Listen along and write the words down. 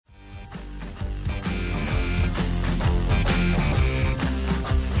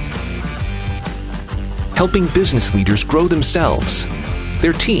helping business leaders grow themselves,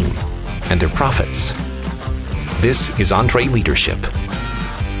 their team, and their profits. This is EntreLeadership.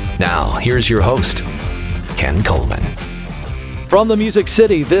 Now, here's your host, Ken Coleman. From the Music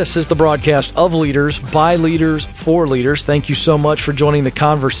City, this is the broadcast of Leaders, by leaders, for leaders. Thank you so much for joining the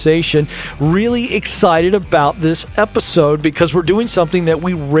conversation. Really excited about this episode because we're doing something that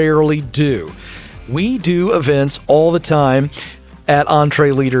we rarely do. We do events all the time at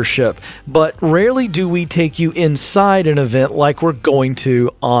EntreLeadership, but rarely do we take you inside an event like we're going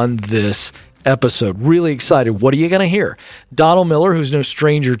to on this episode. Really excited. What are you going to hear? Donald Miller, who's no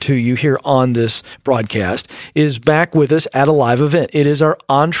stranger to you here on this broadcast, is back with us at a live event. It is our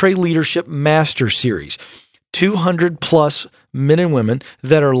EntreLeadership Master Series. 200 plus men and women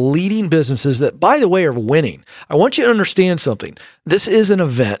that are leading businesses that, by the way, are winning. I want you to understand something. This is an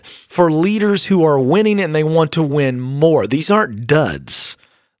event for leaders who are winning and they want to win more. These aren't duds.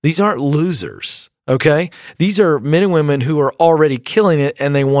 These aren't losers. Okay? These are men and women who are already killing it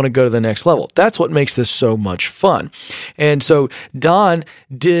and they want to go to the next level. That's what makes this so much fun. And so Don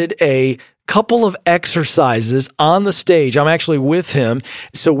did a couple of exercises on the stage. I'm actually with him.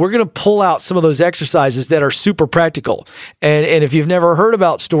 So we're going to pull out some of those exercises that are super practical. And if you've never heard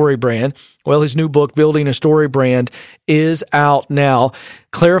about StoryBrand, well, his new book, Building a Story Brand, is out now.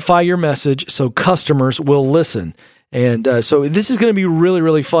 Clarify your message so customers will listen. And so this is going to be really,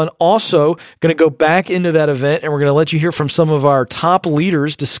 really fun. Also, going to go back into that event, and we're going to let you hear from some of our top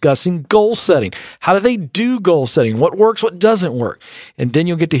leaders discussing goal setting. How do they do goal setting? What works, what doesn't work? And then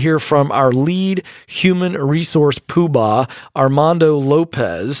you'll get to hear from our lead human resource poobah, Armando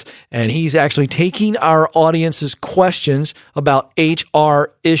Lopez, and he's actually taking our audience's questions about HR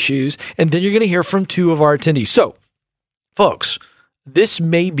issues. And then you're going to hear from two of our attendees. So, folks, this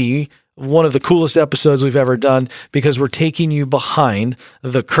may be one of the coolest episodes we've ever done because we're taking you behind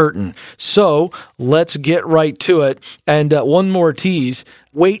the curtain. So let's get right to it. And one more tease,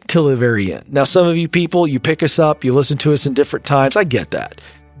 wait till the very end. Now, some of you people, you pick us up, you listen to us in different times. I get that.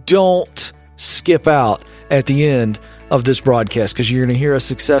 Don't skip out at the end of this broadcast because you're going to hear a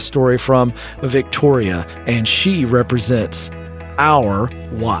success story from Victoria, and she represents our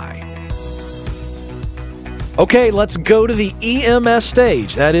why. Okay, let's go to the EMS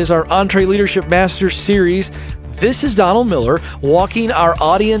stage. That is our EntreLeadership Master Series. This is Donald Miller walking our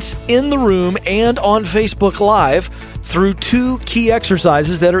audience in the room and on Facebook Live through two key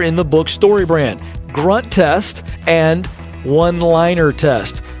exercises that are in the book StoryBrand, Grunt Test and One-Liner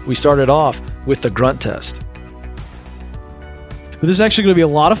Test. We started off with the Grunt Test. But this is actually going to be a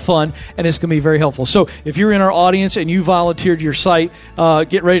lot of fun, and it's going to be very helpful. So if you're in our audience and you volunteered your site,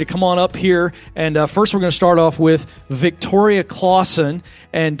 get ready to come on up here. And first we're going to start off with Victoria Clausen.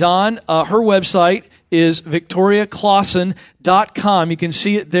 And Don, her website is victoriaclausen.com. You can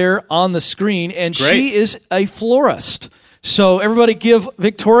see it there on the screen. And Great. She is a florist. So everybody give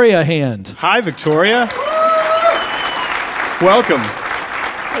Victoria a hand. Hi, Victoria. Welcome.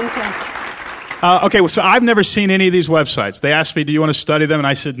 Thank you. Okay, well, so I've never seen any of these websites. They asked me, do you want to study them? And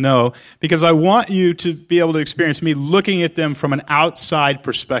I said no, because I want you to be able to experience me looking at them from an outside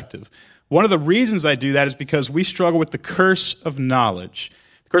perspective. One of the reasons I do that is because we struggle with the curse of knowledge.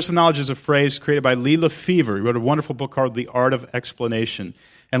 The curse of knowledge is a phrase created by Lee Lefevre. He wrote a wonderful book called The Art of Explanation.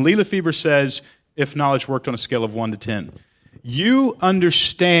 And Lee Lefevre says, if knowledge worked on a scale of 1 to 10, you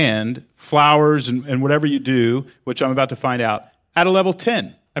understand flowers and whatever you do, which I'm about to find out, at a level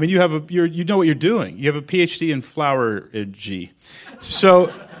 10. I mean, you know what you're doing. You have a PhD in flowerology.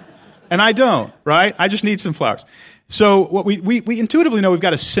 So, and I don't, right? I just need some flowers. So what we intuitively know we've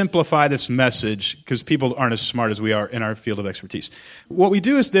got to simplify this message because people aren't as smart as we are in our field of expertise. What we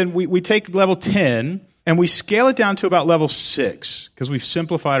do is then we take level 10 and we scale it down to about level 6 because we've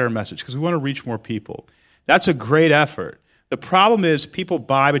simplified our message because we want to reach more people. That's a great effort. The problem is people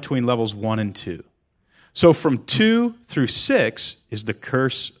buy between levels 1 and 2. So from 2 through 6 is the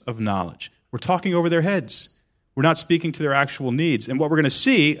curse of knowledge. We're talking over their heads. We're not speaking to their actual needs. And what we're going to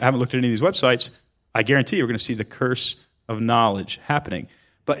see, I haven't looked at any of these websites, I guarantee you're going to see the curse of knowledge happening.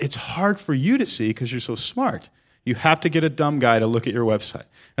 But it's hard for you to see because you're so smart. You have to get a dumb guy to look at your website.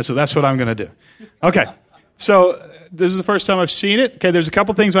 And so that's what I'm going to do. Okay, so this is the first time I've seen it. Okay, there's a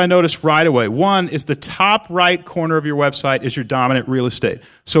couple things I noticed right away. One is the top right corner of your website is your dominant real estate.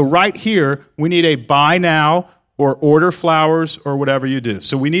 So right here, we need a buy now or order flowers or whatever you do.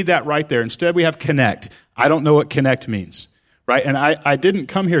 So we need that right there. Instead, we have connect. I don't know what connect means, right? And I didn't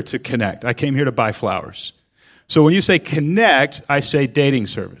come here to connect. I came here to buy flowers. So when you say connect, I say dating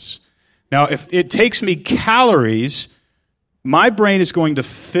service. Now, if it takes me calories, my brain is going to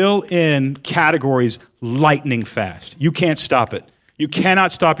fill in categories lightning fast. You can't stop it. You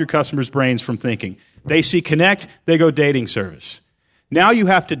cannot stop your customers' brains from thinking. They see Connect, they go dating service. Now you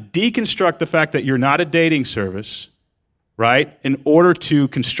have to deconstruct the fact that you're not a dating service, right, in order to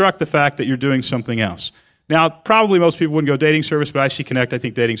construct the fact that you're doing something else. Now, probably most people wouldn't go dating service, but I see Connect, I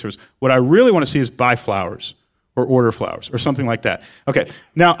think dating service. What I really want to see is buy flowers or order flowers or something like that. Okay,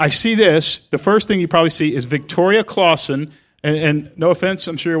 now I see this. The first thing you probably see is Victoria Clausen. And no offense,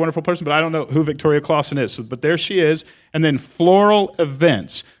 I'm sure you're a wonderful person, but I don't know who Victoria Clausen is. But there she is. And then floral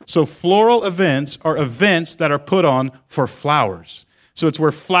events. So floral events are events that are put on for flowers. So it's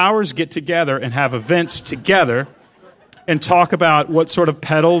where flowers get together and have events together and talk about what sort of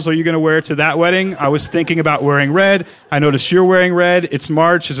petals are you going to wear to that wedding. I was thinking about wearing red. I noticed you're wearing red. It's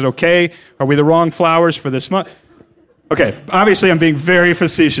March. Is it okay? Are we the wrong flowers for this month? Okay, obviously I'm being very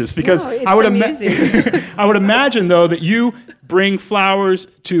facetious because no, I would imagine, though, that you bring flowers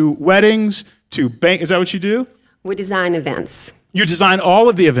to weddings, to bank. Is that what you do? We design events. You design all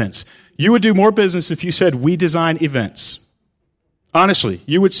of the events. You would do more business if you said, we design events. Honestly,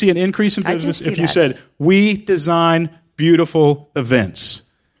 you would see an increase in business if you said, we design beautiful events,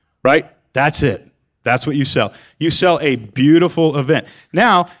 right? That's it. That's what you sell. You sell a beautiful event.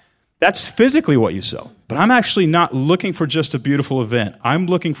 Now, that's physically what you sell. But I'm actually not looking for just a beautiful event. I'm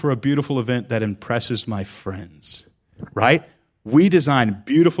looking for a beautiful event that impresses my friends, right? We design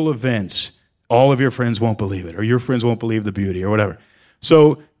beautiful events. All of your friends won't believe it, or your friends won't believe the beauty, or whatever.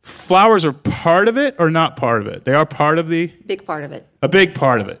 So flowers are part of it or not part of it? They are part of the... Big part of it. A big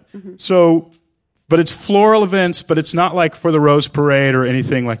part of it. Mm-hmm. So, but it's floral events, but it's not like for the Rose Parade or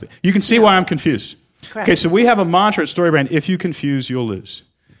anything like that. You can see why I'm confused. Correct. Okay, so we have a mantra at StoryBrand, if you confuse, you'll lose.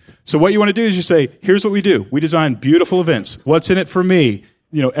 So what you want to do is you say, here's what we do. We design beautiful events. What's in it for me?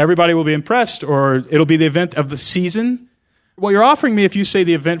 You know, everybody will be impressed, or it'll be the event of the season. What you're offering me, if you say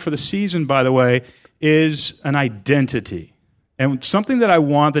the event for the season, by the way, is an identity. And something that I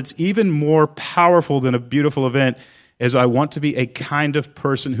want that's even more powerful than a beautiful event is I want to be a kind of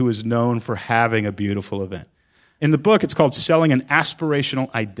person who is known for having a beautiful event. In the book, it's called Selling an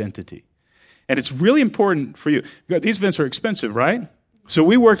Aspirational Identity. And it's really important for you. These events are expensive, right? So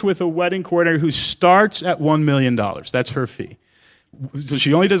we worked with a wedding coordinator who starts at $1 million. That's her fee. So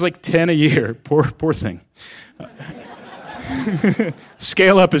she only does like 10 a year. Poor thing.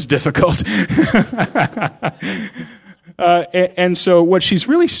 Scale up is difficult. And so what she's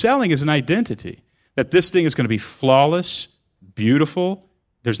really selling is an identity, that this thing is going to be flawless, beautiful,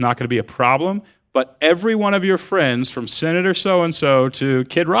 there's not going to be a problem, but every one of your friends from Senator so-and-so to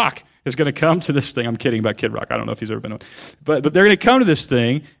Kid Rock is going to come to this thing. I'm kidding about Kid Rock. I don't know if he's ever been on. But they're going to come to this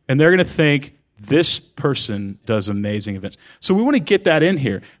thing, and they're going to think, this person does amazing events. So we want to get that in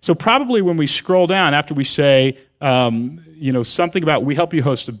here. So probably when we scroll down, after we say, something about we help you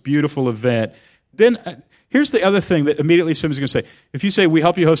host a beautiful event, then here's the other thing that immediately somebody's going to say. If you say, we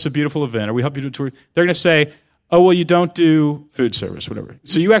help you host a beautiful event, or we help you do a tour, they're going to say, oh, well, you don't do food service, whatever.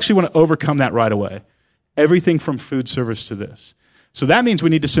 So you actually want to overcome that right away. Everything from food service to this. So that means we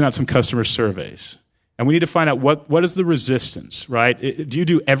need to send out some customer surveys. And we need to find out what is the resistance, right? Do you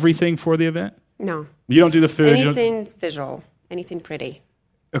do everything for the event? No. You don't do the food? Anything visual, anything pretty.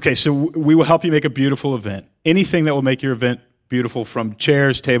 Okay, so we will help you make a beautiful event. Anything that will make your event beautiful, from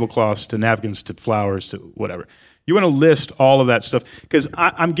chairs, tablecloths, to napkins, to flowers, to whatever. You want to list all of that stuff, because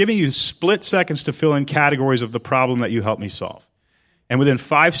I'm giving you split seconds to fill in categories of the problem that you help me solve. And within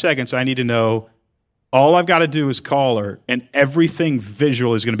 5 seconds, I need to know, all I've got to do is call her, and everything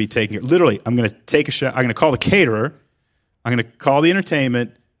visual is going to be taken care of. Literally, I'm going to take a shower. I'm going to call the caterer. I'm going to call the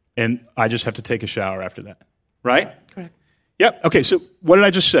entertainment, and I just have to take a shower after that. Right? Correct. Yep. Okay, so what did I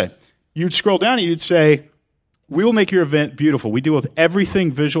just say? You'd scroll down and you'd say, we will make your event beautiful. We deal with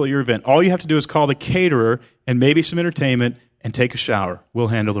everything visual at your event. All you have to do is call the caterer and maybe some entertainment and take a shower. We'll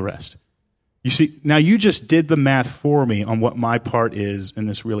handle the rest. You see, now you just did the math for me on what my part is in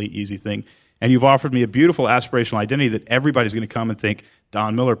this really easy thing. And you've offered me a beautiful aspirational identity that everybody's going to come and think,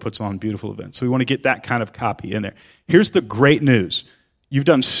 Don Miller puts on beautiful events. So we want to get that kind of copy in there. Here's the great news. You've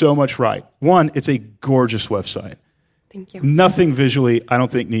done so much right. One, it's a gorgeous website. Thank you. Nothing visually, I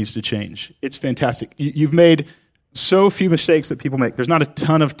don't think, needs to change. It's fantastic. You've made so few mistakes that people make. There's not a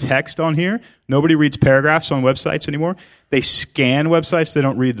ton of text on here. Nobody reads paragraphs on websites anymore. They scan websites. They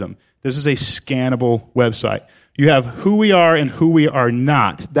don't read them. This is a scannable website. You have who we are and who we are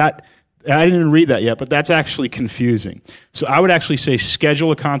not. I didn't even read that yet, but that's actually confusing. So I would actually say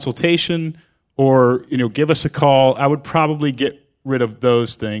schedule a consultation, or give us a call. I would probably get rid of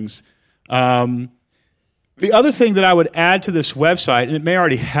those things. The other thing that I would add to this website, and it may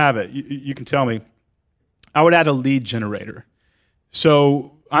already have it, you can tell me, I would add a lead generator.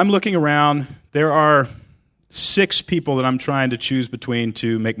 So I'm looking around. There are 6 people that I'm trying to choose between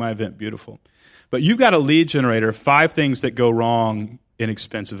to make my event beautiful. But you've got a lead generator, 5 things that go wrong in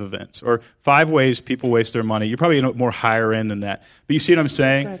expensive events, or 5 ways people waste their money. You're probably more higher end than that. But you see what I'm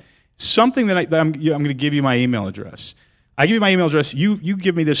saying? Right. Something that I'm going to give you my email address. I give you my email address. You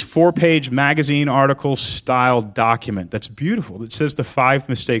give me this 4-page magazine article style document that's beautiful that says the 5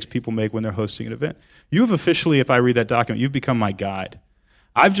 mistakes people make when they're hosting an event. You have officially, if I read that document, you've become my guide.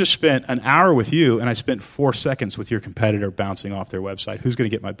 I've just spent an hour with you, and I spent 4 seconds with your competitor bouncing off their website. Who's going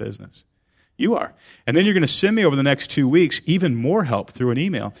to get my business? You are. And then you're going to send me over the next 2 weeks even more help through an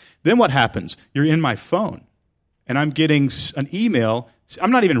email. Then what happens? You're in my phone, and I'm getting an email.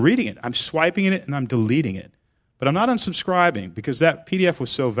 I'm not even reading it. I'm swiping it, and I'm deleting it. But I'm not unsubscribing because that PDF was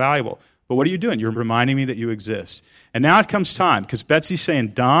so valuable. But what are you doing? You're reminding me that you exist. And now it comes time, because Betsy's saying,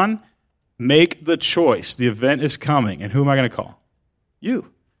 Don, make the choice. The event is coming. And who am I going to call?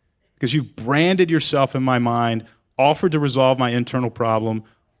 You. Because you've branded yourself in my mind, offered to resolve my internal problem,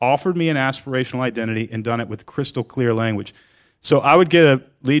 offered me an aspirational identity, and done it with crystal clear language. So I would get a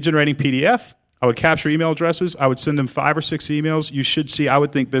lead generating PDF. I would capture email addresses. I would send them 5 or 6 emails. You should see, I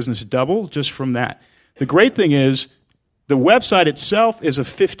would think, business double just from that. The great thing is the website itself is a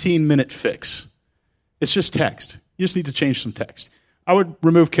 15-minute fix. It's just text. You just need to change some text. I would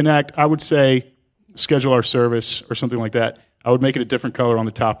remove connect. I would say schedule our service or something like that. I would make it a different color on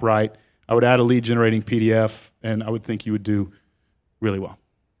the top right. I would add a lead generating PDF, and I would think you would do really well.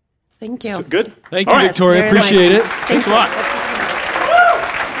 Thank you. So, good? Thank All you, right. Victoria. Very Appreciate it. nice. Thanks a lot.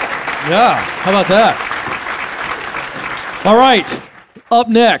 Yeah, how about that? All right, up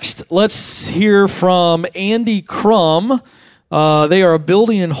next, let's hear from Andy Crum. They are a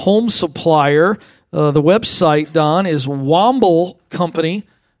building and home supplier. The website, Don, is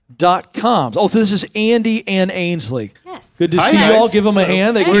womblecompany.com. Oh, so this is Andy and Ainsley. Yes. Good to Hi, see you guys. all. Give them a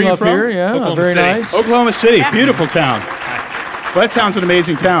hand. They Where are came you up from? here. Yeah, Oklahoma very City. nice. Oklahoma City, beautiful town. Well, that town's an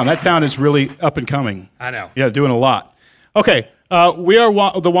amazing town. That town is really up and coming. I know. Yeah, doing a lot. Okay, we are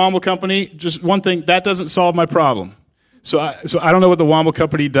the Womble Company. Just one thing, that doesn't solve my problem. So I don't know what the Womble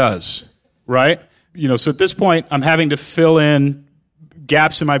Company does, right? So at this point, I'm having to fill in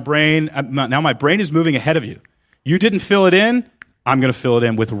gaps in my brain. Now my brain is moving ahead of you. You didn't fill it in, I'm going to fill it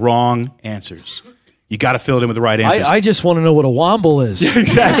in with wrong answers. You got to fill it in with the right answers. I just want to know what a womble is.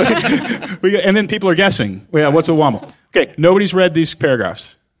 Exactly. And then people are guessing. Yeah, what's a Womble? Okay, nobody's read these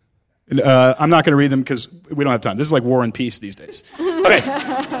paragraphs. I'm not going to read them because we don't have time. This is like War and Peace these days. Okay.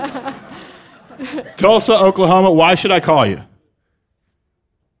 Tulsa, Oklahoma, why should I call you?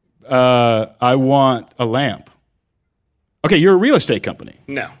 I want a lamp. Okay, you're a real estate company.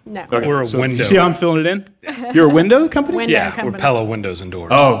 No. No. Okay, We're a so window. You see how I'm filling it in? You're a window company? Window Yeah, company. we're Pella Windows and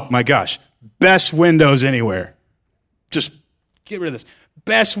Doors. Oh, my gosh. Best windows anywhere. Just get rid of this.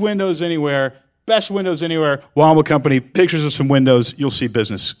 Best windows anywhere. Best windows anywhere. Womble Company, pictures of some windows. You'll see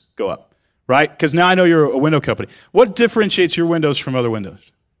business go up, right? Because now I know you're a window company. What differentiates your windows from other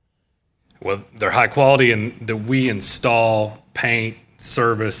windows? Well, they're high quality, and we install, paint,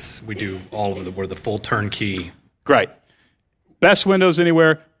 service. We do all of it. We're the full turnkey. Great. Best windows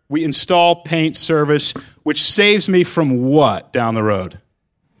anywhere. We install, paint, service, which saves me from what down the road?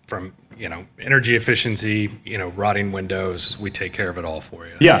 From energy efficiency, rotting windows. We take care of it all for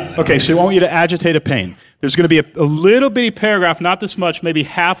you. Yeah. Okay. So I want you to agitate a pain. There's going to be a little bitty paragraph, not this much, maybe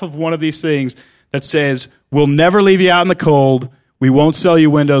half of one of these things that says, we'll never leave you out in the cold. We won't sell you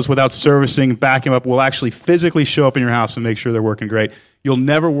windows without servicing, back them up. We'll actually physically show up in your house and make sure they're working great. You'll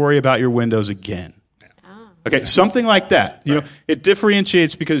never worry about your windows again. Okay, something like that. It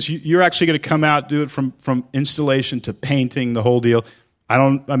differentiates because you're actually going to come out, do it from installation to painting, the whole deal.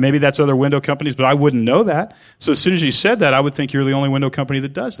 Maybe that's other window companies, but I wouldn't know that. So as soon as you said that, I would think you're the only window company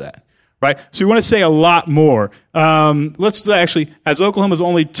that does that, right? So we want to say a lot more. Let's actually, as Oklahoma's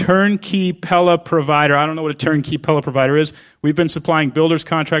only turnkey Pella provider, I don't know what a turnkey Pella provider is. We've been supplying builders,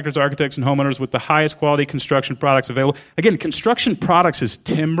 contractors, architects, and homeowners with the highest quality construction products available. Again, construction products is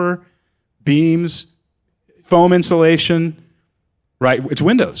timber, beams, foam insulation, right? It's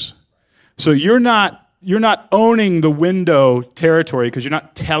windows. So you're not owning the window territory because you're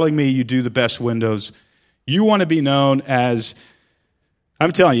not telling me you do the best windows. You want to be known as,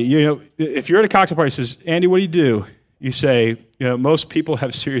 I'm telling you, if you're at a cocktail party and says, Andy, what do? You say, most people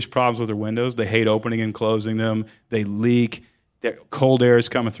have serious problems with their windows. They hate opening and closing them. They leak. Cold air is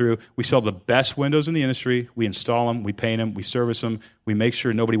coming through. We sell the best windows in the industry. We install them. We paint them. We service them. We make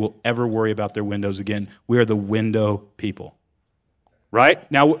sure nobody will ever worry about their windows again. We are the window people.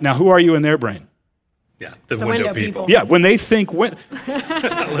 Right? Now who are you in their brain? Yeah, the window people. Yeah, when they think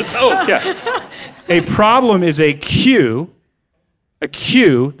Let's hope. Yeah. A problem is a cue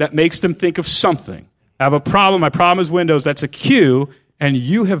that makes them think of something. I have a problem. My problem is windows. That's a cue, and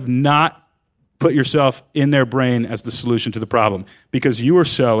you have not put yourself in their brain as the solution to the problem, because you are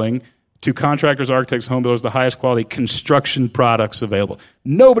selling to contractors, architects, home builders, the highest quality construction products available.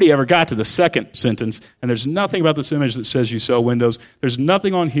 Nobody ever got to the second sentence, and there's nothing about this image that says you sell windows. There's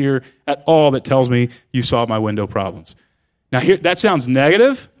nothing on here at all that tells me you solve my window problems. Now, here, that sounds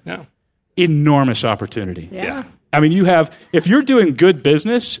negative. No. Enormous opportunity. Yeah. I mean, if you're doing good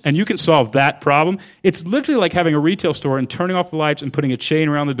business and you can solve that problem, it's literally like having a retail store and turning off the lights and putting a chain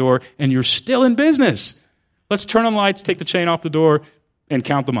around the door, and you're still in business. Let's turn on the lights, take the chain off the door, and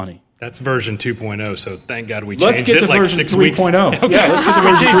count the money. That's version 2.0, so thank God we Let's changed get it to like version 6 weeks. 3.0. Okay. Yeah, let's get to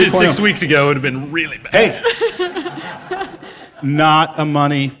version We changed 3.0. it 6 weeks ago. It would have been really bad. Hey, not a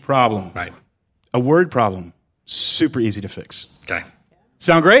money problem. Right. A word problem. Super easy to fix. Okay.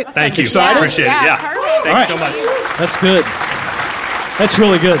 Sound great? Thank you. Excited? Appreciate it. Yeah. perfect. Thanks so All much. That's good. That's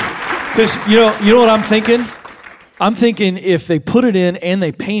really good. Because you know what I'm thinking? I'm thinking if they put it in and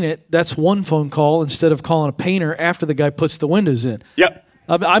they paint it, that's one phone call instead of calling a painter after the guy puts the windows in. Yep.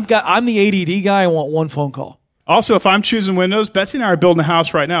 I'm the ADD guy. I want one phone call. Also, if I'm choosing windows, Betsy and I are building a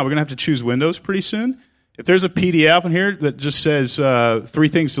house right now. We're going to have to choose windows pretty soon. If there's a PDF in here that just says 3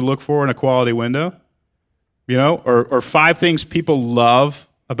 things to look for in a quality window, or 5 things people love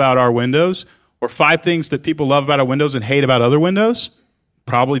about our windows, or 5 things that people love about our windows and hate about other windows,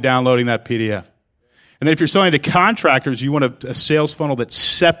 probably downloading that PDF. And then if you're selling to contractors, you want a sales funnel that's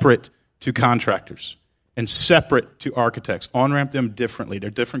separate to contractors and separate to architects. On-ramp them differently.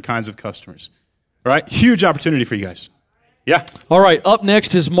 They're different kinds of customers. All right? Huge opportunity for you guys. Yeah. All right, up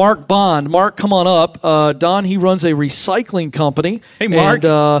next is Mark Bond. Mark, come on up. Don, he runs a recycling company. Hey, Mark.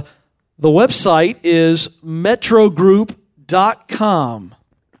 And the website is metrogroup.com.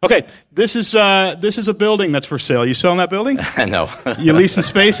 Okay, this is a building that's for sale. You selling that building? No. You leasing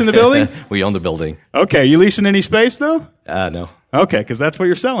space in the building? We own the building. Okay, you leasing any space though? No. Okay, because that's what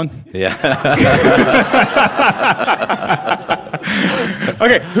you're selling. Yeah.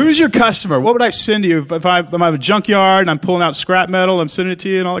 Okay, who's your customer? What would I send you if I'm a junkyard and I'm pulling out scrap metal? I'm sending it to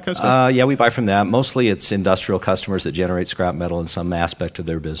you and all that kind of stuff. Yeah, we buy from that. Mostly it's industrial customers that generate scrap metal in some aspect of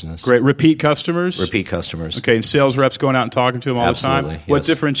their business. Great, repeat customers. Repeat customers. Okay, and sales reps going out and talking to them all Absolutely, the time. What yes.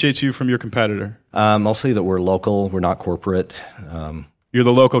 differentiates you from your competitor? Mostly that we're local. We're not corporate. You're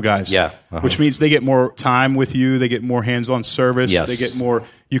the local guys. Yeah. Which means they get more time with you. They get more hands-on service. Yes. They get more.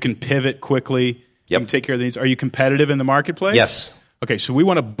 You can pivot quickly. You Yep. can take care of the needs. Are you competitive in the marketplace? Yes. Okay, so we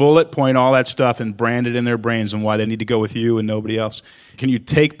want to bullet point all that stuff and brand it in their brains and why they need to go with you and nobody else. Can you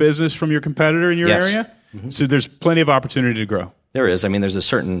take business from your competitor in your Yes. area? So there's plenty of opportunity to grow. There is. I mean, there's a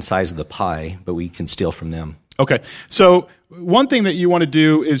certain size of the pie, but we can steal from them. Okay, so one thing that you want to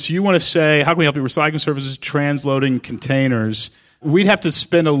do is you want to say, how can we help you? Recycling services, transloading containers. We'd have to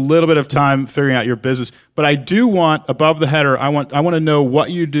spend a little bit of time figuring out your business, but I do want, above the header, I want to know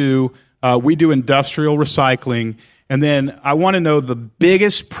what you do. We do industrial recycling, and then I want to know the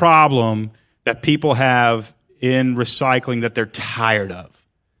biggest problem that people have in recycling that they're tired of.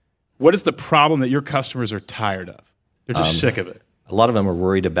 What is the problem that your customers are tired of? They're just sick of it. A lot of them are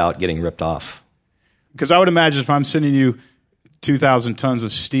worried about getting ripped off. Because I would imagine if I'm sending you 2,000 tons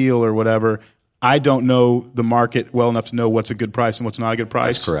of steel or whatever, I don't know the market well enough to know what's a good price and what's not a good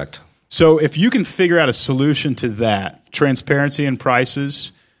price. That's correct. So if you can figure out a solution to that, transparency in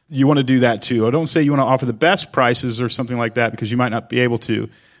prices, you want to do that too. I don't say you want to offer the best prices or something like that because you might not be able to,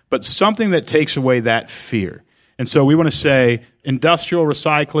 but something that takes away that fear. And so we want to say industrial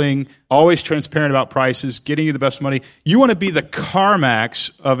recycling, always transparent about prices, getting you the best money. You want to be the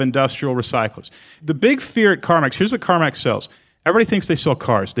CarMax of industrial recyclers. The big fear at CarMax, here's what CarMax sells. Everybody thinks they sell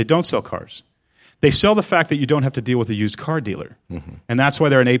cars. They don't sell cars. They sell the fact that you don't have to deal with a used car dealer. Mm-hmm. And that's why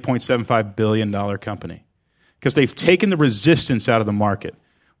they're an $8.75 billion company. Because they've taken the resistance out of the market.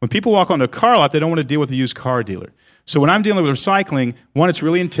 When people walk onto a car lot, they don't want to deal with a used car dealer. So when I'm dealing with recycling, one, it's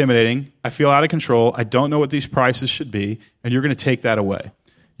really intimidating. I feel out of control. I don't know what these prices should be. And you're going to take that away.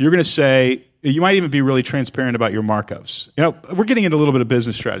 You're going to say, you might even be really transparent about your markups. You know, we're getting into a little bit of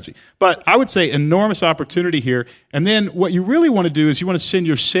business strategy. But I would say enormous opportunity here. And then what you really want to do is you want to send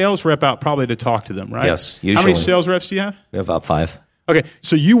your sales rep out probably to talk to them, right? Yes, How many usually. sales reps do you have? We have about 5. Okay,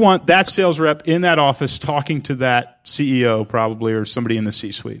 so you want that sales rep in that office talking to that CEO probably or somebody in the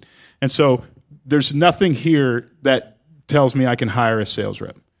C-suite. And so there's nothing here that tells me I can hire a sales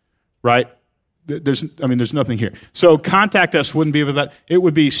rep, right? There's nothing here. So contact us wouldn't be with that. It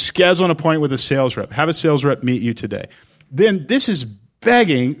would be schedule an appointment with a sales rep. Have a sales rep meet you today. Then this is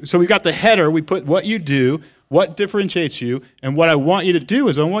begging. So we've got the header. We put what you do, what differentiates you, and what I want you to do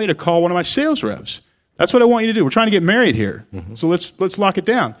is I want you to call one of my sales reps. That's what I want you to do. We're trying to get married here. Mm-hmm. So let's lock it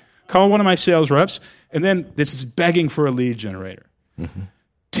down. Call one of my sales reps, and then this is begging for a lead generator. Mm-hmm.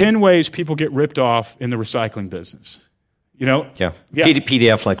 10 ways people get ripped off in the recycling business. Yeah.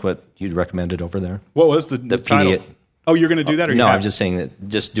 PDF, like what you'd recommended over there. What was the title? PDF. Oh, you're going to do that? Or no, I'm just saying that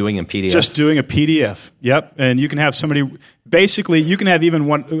just doing a PDF. Just doing a PDF. Yep. And you can have somebody, basically, you can have even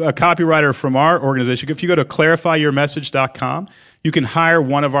a copywriter from our organization. If you go to clarifyyourmessage.com, you can hire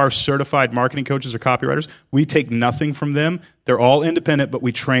one of our certified marketing coaches or copywriters. We take nothing from them. They're all independent, but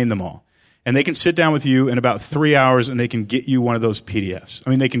we train them all. And they can sit down with you in about 3 hours and they can get you one of those PDFs. I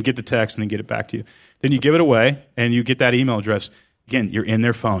mean, they can get the text and then get it back to you. Then you give it away and you get that email address. Again, you're in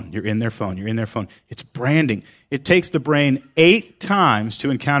their phone. You're in their phone. You're in their phone. It's branding. It takes the brain 8 times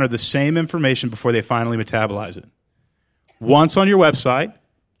to encounter the same information before they finally metabolize it. Once on your website,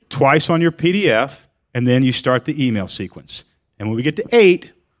 twice on your PDF, and then you start the email sequence. And when we get to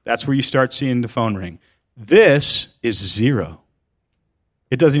 8, that's where you start seeing the phone ring. This is 0.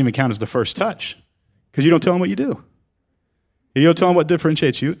 It doesn't even count as the first touch because you don't tell them what you do. You don't tell them what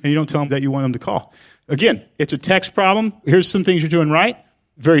differentiates you, and you don't tell them that you want them to call. Again, it's a text problem. Here's some things you're doing right.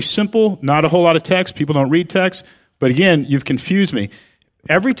 Very simple, not a whole lot of text. People don't read text. But again, you've confused me.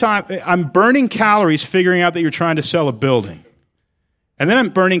 Every time, I'm burning calories figuring out that you're trying to sell a building. And then I'm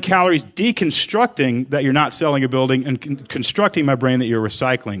burning calories deconstructing that you're not selling a building and constructing my brain that you're a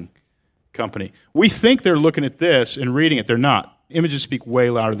recycling company. We think they're looking at this and reading it. They're not. Images speak way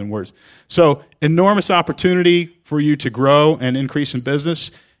louder than words. So enormous opportunity for you to grow and increase in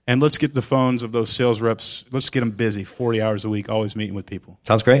business. And let's get the phones of those sales reps. Let's get them busy 40 hours a week, always meeting with people.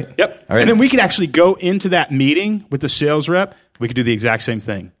 Sounds great. Yep. All right. And then we could actually go into that meeting with the sales rep. We could do the exact same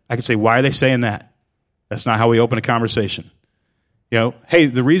thing. I could say, why are they saying that? That's not how we open a conversation. Hey,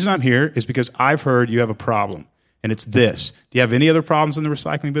 the reason I'm here is because I've heard you have a problem, and it's this. Do you have any other problems in the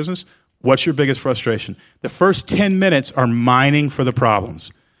recycling business? What's your biggest frustration? The first 10 minutes are mining for the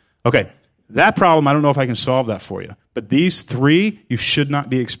problems. Okay, that problem, I don't know if I can solve that for you. But these 3, you should not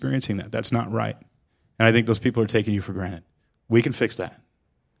be experiencing that. That's not right. And I think those people are taking you for granted. We can fix that.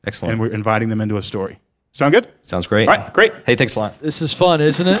 Excellent. And we're inviting them into a story. Sound good? Sounds great. All right, great. Hey, thanks a lot. This is fun,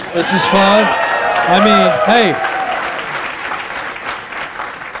 isn't it? This is fun. I mean, hey.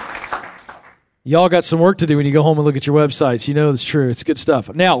 Y'all got some work to do when you go home and look at your websites. You know it's true. It's good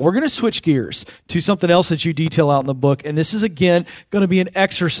stuff. Now, we're going to switch gears to something else that you detail out in the book. And this is, again, going to be an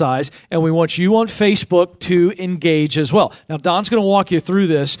exercise. And we want you on Facebook to engage as well. Now, Don's going to walk you through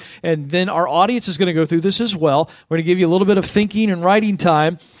this. And then our audience is going to go through this as well. We're going to give you a little bit of thinking and writing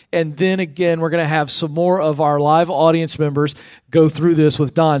time. And then, again, we're going to have some more of our live audience members go through this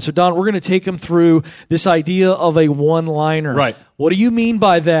with Don. So, Don, we're going to take him through this idea of a one-liner. Right. What do you mean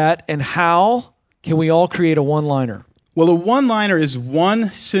by that, and how can we all create a one-liner? Well, a one-liner is one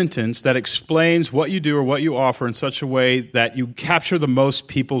sentence that explains what you do or what you offer in such a way that you capture the most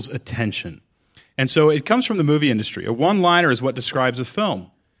people's attention. And so it comes from the movie industry. A one-liner is what describes a film.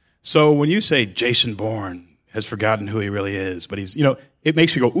 So when you say Jason Bourne has forgotten who he really is, but he's, it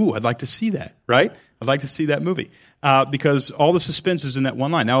makes me go, ooh, I'd like to see that, right? I'd like to see that movie because all the suspense is in that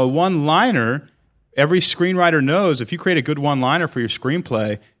one line. Now, a one-liner, every screenwriter knows if you create a good one-liner for your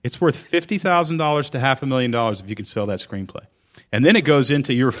screenplay, it's worth $50,000 to $500,000 if you can sell that screenplay. And then it goes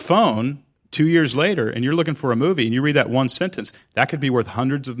into your phone 2 years later, and you're looking for a movie, and you read that one sentence, that could be worth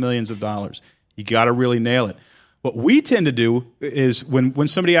hundreds of millions of dollars. You got to really nail it. What we tend to do is when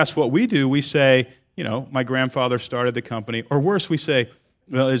somebody asks what we do, we say, my grandfather started the company. Or worse, we say,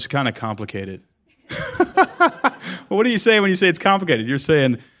 well, it's kind of complicated. Well, what do you say when you say it's complicated? You're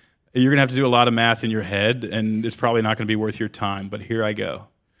saying you're going to have to do a lot of math in your head, and it's probably not going to be worth your time, but here I go.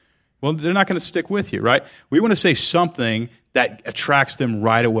 Well, they're not going to stick with you, right? We want to say something that attracts them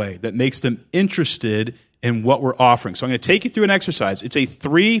right away, that makes them interested in what we're offering. So I'm going to take you through an exercise. It's a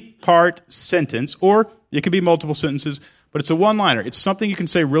 3-part sentence, or it could be multiple sentences, but it's a one-liner. It's something you can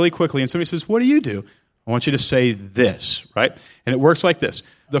say really quickly, and somebody says, what do you do? I want you to say this, right? And it works like this.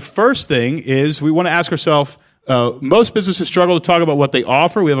 The first thing is we want to ask ourselves, most businesses struggle to talk about what they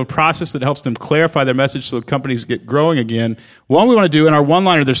offer. We have a process that helps them clarify their message so companies get growing again. One we want to do in our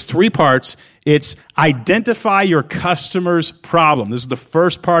one-liner, there's 3 parts. It's identify your customer's problem. This is the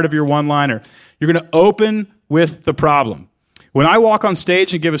first part of your one-liner. You're going to open with the problem. When I walk on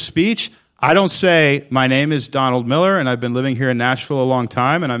stage and give a speech, I don't say, my name is Donald Miller, and I've been living here in Nashville a long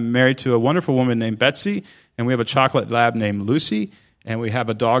time, and I'm married to a wonderful woman named Betsy, and we have a chocolate lab named Lucy, and we have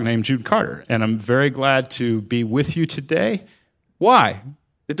a dog named Jude Carter, and I'm very glad to be with you today. Why?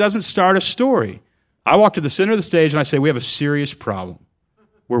 It doesn't start a story. I walk to the center of the stage, and I say, we have a serious problem.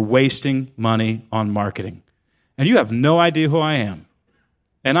 We're wasting money on marketing, and you have no idea who I am.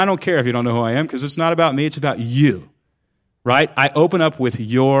 And I don't care if you don't know who I am, because it's not about me, it's about you, right? I open up with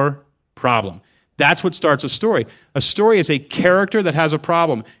your problem. That's what starts a story. A story is a character that has a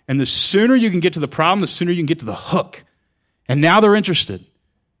problem. And the sooner you can get to the problem, the sooner you can get to the hook. And now they're interested.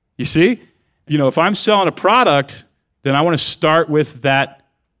 You see? If I'm selling a product, then I want to start with that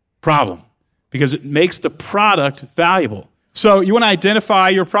problem because it makes the product valuable. So you want to identify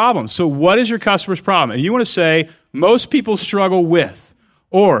your problem. So what is your customer's problem? And you want to say, most people struggle with.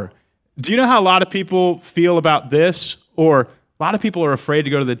 Or, do you know how a lot of people feel about this? Or, a lot of people are afraid to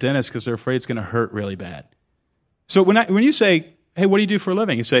go to the dentist because they're afraid it's going to hurt really bad. So when you say, hey, what do you do for a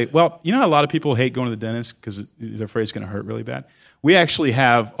living? You say, well, you know how a lot of people hate going to the dentist because they're afraid it's going to hurt really bad? We actually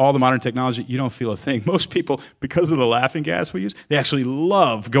have all the modern technology. You don't feel a thing. Most people, because of the laughing gas we use, they actually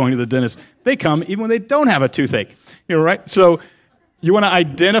love going to the dentist. They come even when they don't have a toothache. Right? So you want to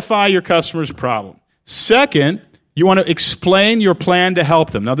identify your customer's problem. Second, you want to explain your plan to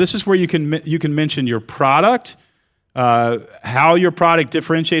help them. Now, this is where you can mention your product, how your product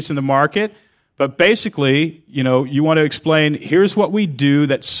differentiates in the market. But basically, you want to explain, here's what we do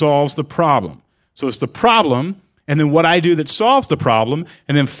that solves the problem. So it's the problem, and then what I do that solves the problem,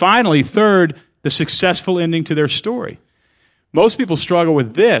 and then finally, third, the successful ending to their story. Most people struggle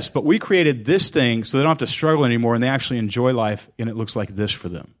with this, but we created this thing so they don't have to struggle anymore, and they actually enjoy life, and it looks like this for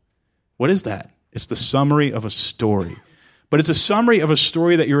them. What is that? It's the summary of a story. But it's a summary of a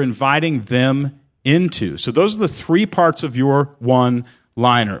story that you're inviting them into. So those are the three parts of your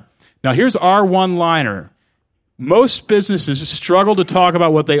one-liner. Now, here's our one-liner. Most businesses struggle to talk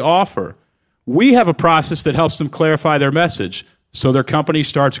about what they offer. We have a process that helps them clarify their message so their company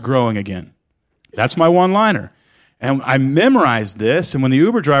starts growing again. That's my one-liner. And I memorized this, and when the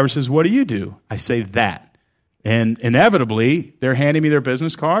Uber driver says, what do? I say that. And inevitably, they're handing me their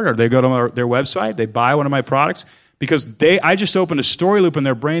business card, or they go to their website, they buy one of my products, because I just opened a story loop in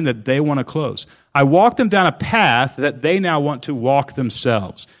their brain that they want to close. I walk them down a path that they now want to walk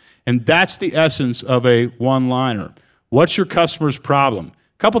themselves. And that's the essence of a one-liner. What's your customer's problem?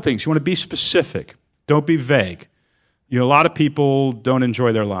 A couple things. You want to be specific. Don't be vague. A lot of people don't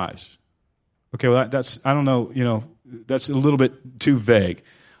enjoy their lives. Okay, well, that's a little bit too vague.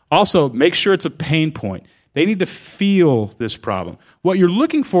 Also, make sure it's a pain point. They need to feel this problem. What you're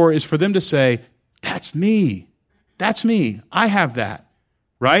looking for is for them to say, that's me. That's me. I have that,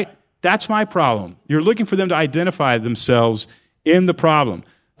 right? That's my problem. You're looking for them to identify themselves in the problem.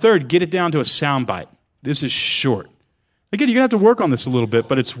 Third, get it down to a soundbite. This is short. Again, you're going to have to work on this a little bit,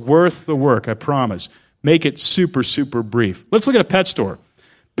 but it's worth the work, I promise. Make it super, super brief. Let's look at a pet store.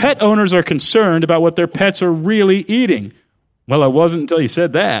 Pet owners are concerned about what their pets are really eating. Well, it wasn't until you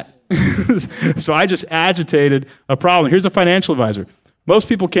said that. So I just agitated a problem. Here's a financial advisor. Most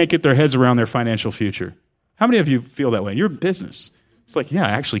people can't get their heads around their financial future. How many of you feel that way? You're in business. It's like, yeah,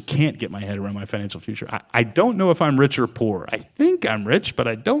 I actually can't get my head around my financial future. I don't know if I'm rich or poor. I think I'm rich, but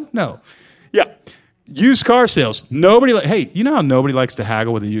I don't know. Yeah. Used car sales. Hey, you know how nobody likes to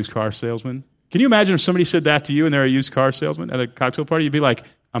haggle with a used car salesman? Can you imagine if somebody said that to you and they're a used car salesman at a cocktail party? You'd be like,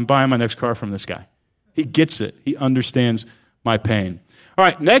 I'm buying my next car from this guy. He gets it. He understands my pain. All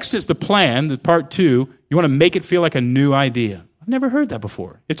right, next is the plan, the part 2. You want to make it feel like a new idea. I've never heard that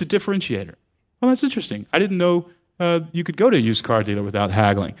before. It's a differentiator. Well, that's interesting. I didn't know you could go to a used car dealer without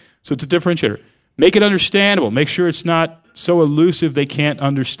haggling. So it's a differentiator. Make it understandable. Make sure it's not so elusive they can't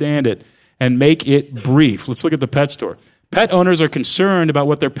understand it. And make it brief. Let's look at the pet store. Pet owners are concerned about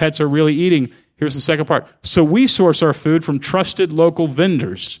what their pets are really eating. Here's the second part. So we source our food from trusted local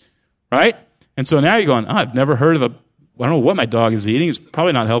vendors, right? And so now you're going, I've never heard of I don't know what my dog is eating. It's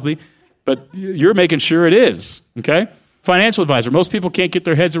probably not healthy, but you're making sure it is, okay? Financial advisor. Most people can't get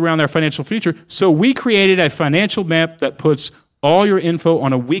their heads around their financial future, so we created a financial map that puts all your info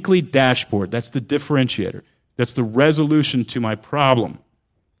on a weekly dashboard. That's the differentiator. That's the resolution to my problem.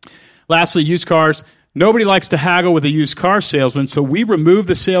 Lastly, used cars. Nobody likes to haggle with a used car salesman, so we remove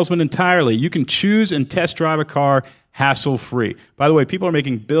the salesman entirely. You can choose and test drive a car hassle-free. By the way, people are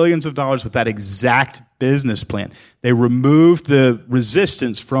making billions of dollars with that exact business plan. They remove the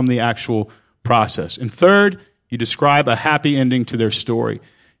resistance from the actual process. And third, you describe a happy ending to their story.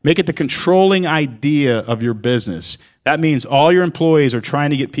 Make it the controlling idea of your business. That means all your employees are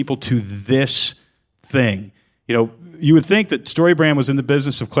trying to get people to this thing. You would think that StoryBrand was in the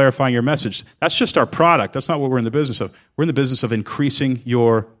business of clarifying your message. That's just our product. That's not what we're in the business of. We're in the business of increasing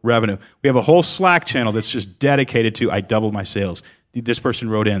your revenue. We have a whole Slack channel that's just dedicated to, I doubled my sales. This person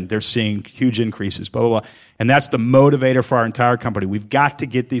wrote in, they're seeing huge increases, blah, blah, blah. And that's the motivator for our entire company. We've got to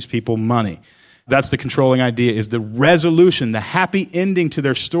get these people money. That's the controlling idea, is the resolution, the happy ending to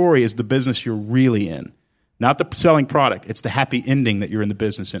their story is the business you're really in. Not the selling product. It's the happy ending that you're in the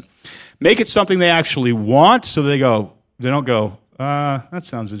business in. Make it something they actually want so they don't go, that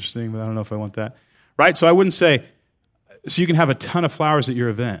sounds interesting, but I don't know if I want that. Right? So I wouldn't say, so you can have a ton of flowers at your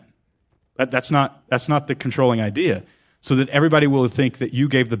event. That's not the controlling idea. So that everybody will think that you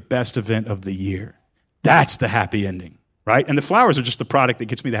gave the best event of the year. That's the happy ending, right? And the flowers are just the product that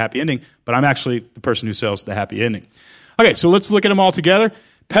gets me the happy ending, but I'm actually the person who sells the happy ending. Okay, so let's look at them all together.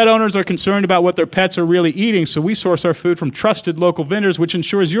 Pet owners are concerned about what their pets are really eating, so we source our food from trusted local vendors, which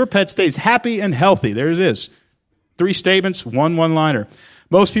ensures your pet stays happy and healthy. There it is. 3 statements, one-liner.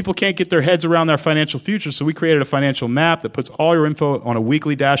 Most people can't get their heads around their financial future, so we created a financial map that puts all your info on a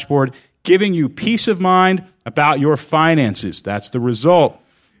weekly dashboard, giving you peace of mind about your finances. That's the result.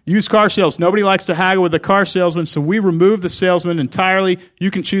 Used car sales. Nobody likes to haggle with the car salesman, so we remove the salesman entirely.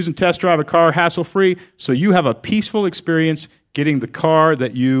 You can choose and test drive a car hassle-free, so you have a peaceful experience getting the car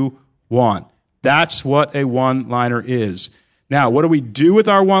that you want. That's what a one-liner is. Now, what do we do with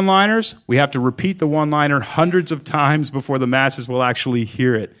our one-liners? We have to repeat the one-liner hundreds of times before the masses will actually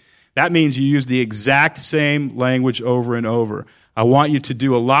hear it. That means you use the exact same language over and over. I want you to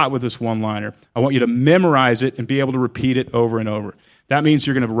do a lot with this one-liner. I want you to memorize it and be able to repeat it over and over. That means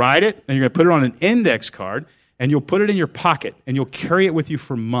you're going to write it, and you're going to put it on an index card, and you'll put it in your pocket, and you'll carry it with you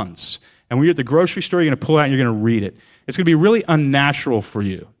for months. And when you're at the grocery store, you're going to pull it out, and you're going to read it. It's going to be really unnatural for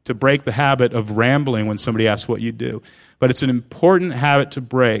you to break the habit of rambling when somebody asks what you do. But it's an important habit to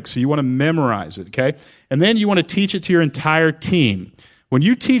break, so you want to memorize it, okay? And then you want to teach it to your entire team. When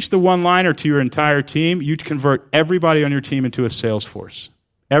you teach the one-liner to your entire team, you convert everybody on your team into a sales force.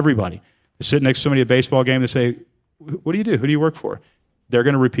 Everybody. They sit next to somebody at a baseball game, they say, what do you do? Who do you work for? They're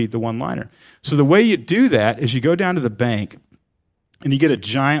going to repeat the one-liner. So the way you do that is you go down to the bank and you get a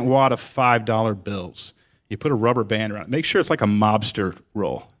giant wad of $5 bills. You put a rubber band around it. Make sure it's like a mobster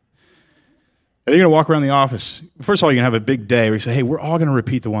roll. And you're going to walk around the office. First of all, you're going to have a big day where you say, hey, we're all going to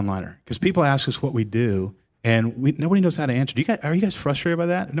repeat the one-liner. Because people ask us what we do, and nobody knows how to answer. Are you guys frustrated by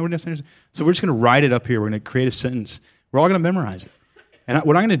that? Nobody knows how to answer? So we're just going to write it up here. We're going to create a sentence. We're all going to memorize it. And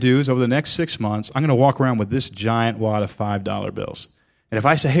what I'm going to do is over the next 6 months, I'm going to walk around with this giant wad of $5 bills. And if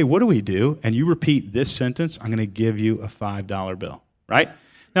I say, hey, what do we do? And you repeat this sentence, I'm going to give you a $5 bill, right?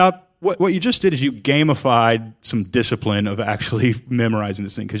 Now, what you just did is you gamified some discipline of actually memorizing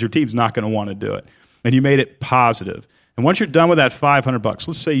this thing because your team's not going to want to do it. And you made it positive. And once you're done with that $500,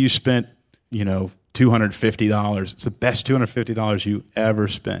 let's say you spent, $250. It's the best $250 you ever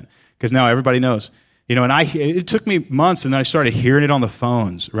spent because now everybody knows. And it took me months, and then I started hearing it on the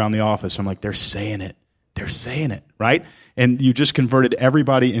phones around the office. I'm like, they're saying it. They're saying it, right? And you just converted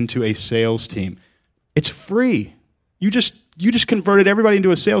everybody into a sales team. It's free. You just converted everybody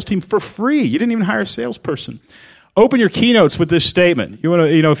into a sales team for free. You didn't even hire a salesperson. Open your keynotes with this statement. You want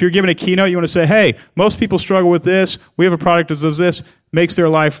to, if you're giving a keynote, you want to say, hey, most people struggle with this. We have a product that does this, makes their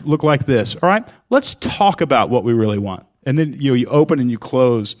life look like this. All right? Let's talk about what we really want. And then you open and you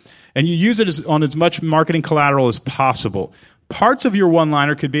close. And you use it on as much marketing collateral as possible. Parts of your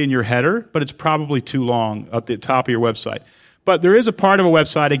one-liner could be in your header, but it's probably too long at the top of your website. But there is a part of a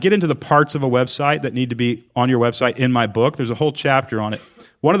website. I get into the parts of a website that need to be on your website in my book. There's a whole chapter on it.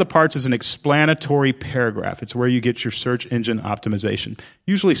 One of the parts is an explanatory paragraph. It's where you get your search engine optimization,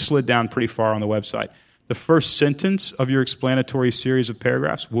 usually slid down pretty far on the website. The first sentence of your explanatory series of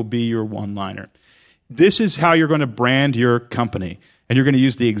paragraphs will be your one-liner. This is how you're going to brand your company. And you're going to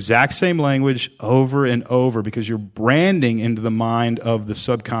use the exact same language over and over because you're branding into the mind of the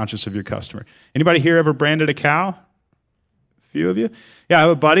subconscious of your customer. Anybody here ever branded a cow? A few of you? Yeah, I have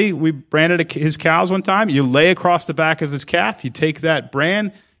a buddy. We branded his cows one time. You lay across the back of his calf. You take that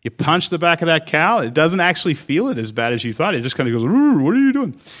brand. You punch the back of that cow. It doesn't actually feel it as bad as you thought. It just kind of goes, what are you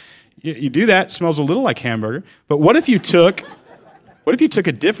doing? You do that. It smells a little like hamburger. But what if you took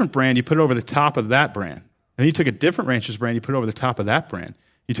a different brand, you put it over the top of that brand? And then you took a different rancher's brand, you put it over the top of that brand.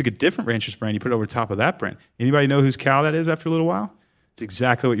 You took a different rancher's brand, you put it over the top of that brand. Anybody know whose cow that is after a little while? It's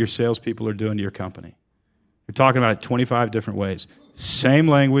exactly what your salespeople are doing to your company. You're talking about it 25 different ways. Same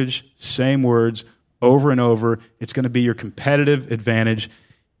language, same words, over and over. It's going to be your competitive advantage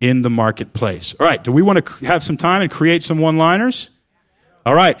in the marketplace. All right, do we want to have some time and create some one-liners?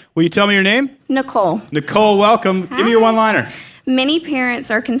 All right, will you tell me your name? Nicole. Nicole, welcome. Hi. Give me your one-liner. Many parents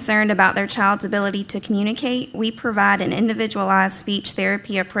are concerned about their child's ability to communicate. We provide an individualized speech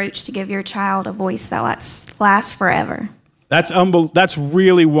therapy approach to give your child a voice that lasts forever. That's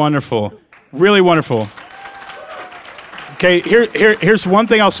really wonderful. Really wonderful. Okay, here's one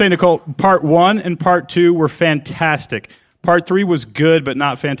thing I'll say, Nicole. Part 1 and Part 2 were fantastic. Part 3 was good, but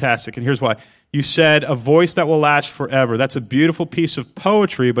not fantastic. And here's why. You said a voice that will last forever. That's a beautiful piece of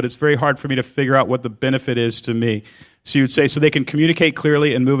poetry, but it's very hard for me to figure out what the benefit is to me. So you would say, so they can communicate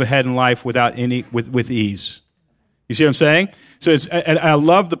clearly and move ahead in life with ease. You see what I'm saying? So and I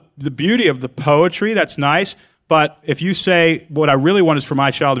love the beauty of the poetry. That's nice. But if you say, what I really want is for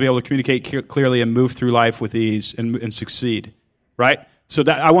my child to be able to communicate clearly and move through life with ease and succeed, right? So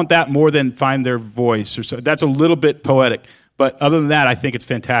that I want that more than find their voice. Or so. That's a little bit poetic. But other than that, I think it's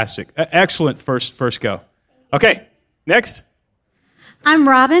fantastic. Excellent first go. Okay, next. I'm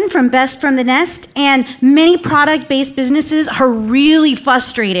Robin from Best from the Nest, and many product-based businesses are really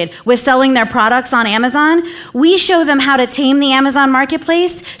frustrated with selling their products on Amazon. We show them how to tame the Amazon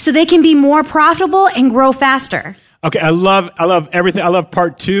marketplace so they can be more profitable and grow faster. Okay, I love everything. I love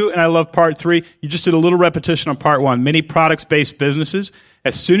part 2 and I love part 3. You just did a little repetition on part 1. Many products-based businesses.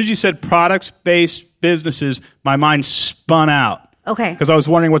 As soon as you said products-based businesses, my mind spun out. Okay. Because I was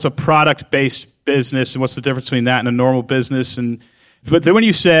wondering what's a product-based business and what's the difference between that and a normal business. But then when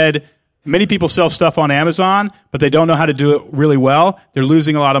you said many people sell stuff on Amazon, but they don't know how to do it really well, they're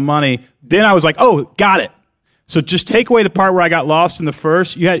losing a lot of money, then I was like, oh, got it. So just take away the part where I got lost in the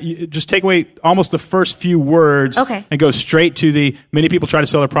first. You just take away almost the first few words and go straight to the many people try to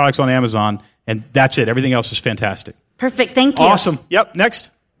sell their products on Amazon, and that's it. Everything else is fantastic. Perfect. Thank you. Awesome. Yep. Next.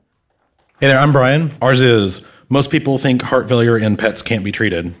 Hey there, I'm Brian. Ours is, most people think heart failure in pets can't be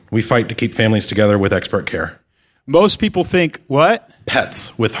treated. We fight to keep families together with expert care. Most people think what?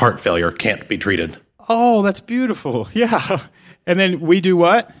 Pets with heart failure can't be treated. Oh, that's beautiful. Yeah. And then we do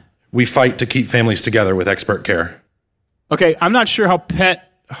what? We fight to keep families together with expert care. Okay, I'm not sure how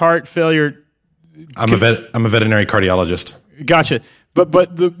pet heart failure... I'm a veterinary cardiologist. Gotcha. But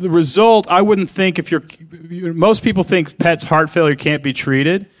the result, I wouldn't think most people think pets' heart failure can't be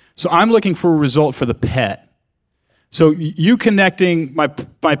treated. So I'm looking for a result for the pet. So you connecting my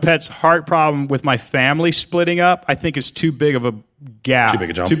pet's heart problem with my family splitting up, I think is too big of a gap. Too big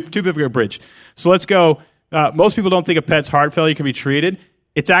a jump. Too big of a bridge. So let's go. Most people don't think a pet's heart failure can be treated.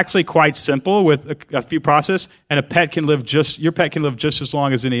 It's actually quite simple with a few processes, and your pet can live just as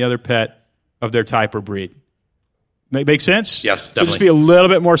long as any other pet of their type or breed. Make sense? Yes, definitely. So just be a little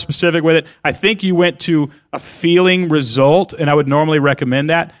bit more specific with it. I think you went to a feeling result, and I would normally recommend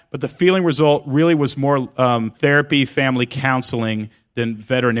that, but the feeling result really was more therapy, family counseling than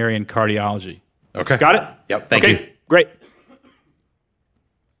veterinarian cardiology. Okay. Got it? Yep, thank you. Great.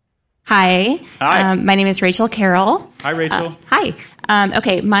 Hi. Hi. My name is Rachel Carroll. Hi, Rachel. Hi.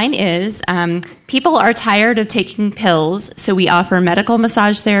 Okay, mine is people are tired of taking pills, so we offer medical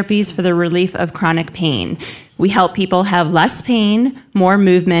massage therapies for the relief of chronic pain. We help people have less pain, more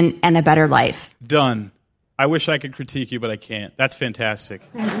movement, and a better life. Done. I wish I could critique you, but I can't. That's fantastic.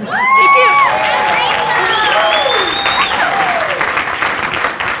 Thank you.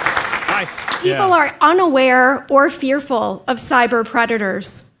 Hi. People are unaware or fearful of cyber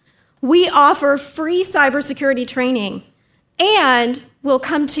predators. We offer free cybersecurity training, and we'll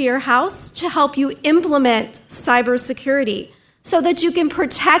come to your house to help you implement cybersecurity so that you can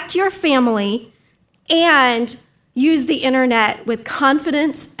protect your family and use the internet with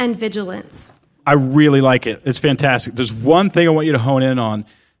confidence and vigilance. I really like it. It's fantastic. There's one thing I want you to hone in on.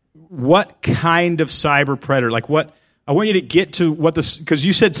 What kind of cyber predator? Like what? I want you to get to what this, because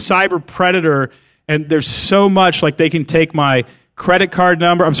you said cyber predator, and there's so much, like they can take my credit card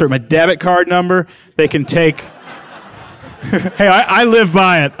number. I'm sorry, my debit card number. They can take. Hey, I live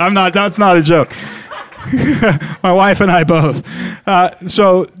by it. That's not a joke. My wife and I both.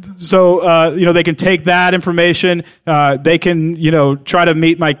 So they can take that information. They can, try to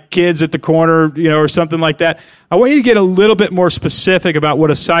meet my kids at the corner, or something like that. I want you to get a little bit more specific about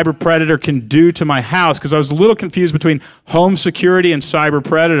what a cyber predator can do to my house, because I was a little confused between home security and cyber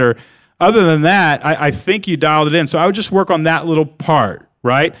predator. Other than that, I think you dialed it in. So I would just work on that little part,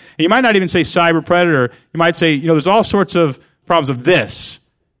 right? And you might not even say cyber predator. You might say, there's all sorts of problems of this.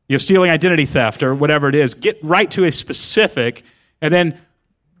 Stealing identity theft or whatever it is. Get right to a specific, and then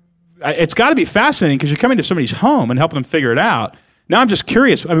it's got to be fascinating because you're coming to somebody's home and helping them figure it out. Now I'm just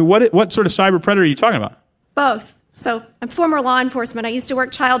curious. I mean, what sort of cyber predator are you talking about? Both. So I'm former law enforcement. I used to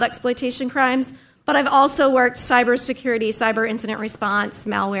work child exploitation crimes, but I've also worked cybersecurity, cyber incident response,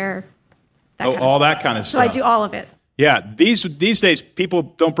 malware, that kind of stuff. So I do all of it. Yeah, these days, people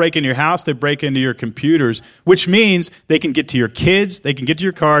don't break into your house, they break into your computers, which means they can get to your kids, they can get to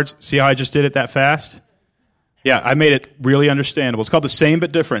your cards. See how I just did it that fast? Yeah, I made it really understandable. It's called the same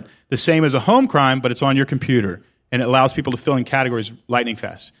but different. The same as a home crime, but it's on your computer, and it allows people to fill in categories lightning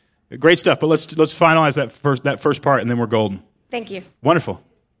fast. Great stuff, but let's finalize that first part, and then we're golden. Thank you. Wonderful.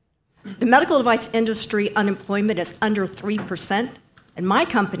 The medical device industry unemployment is under 3%. And my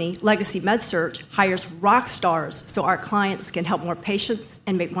company, Legacy MedSurg, hires rock stars so our clients can help more patients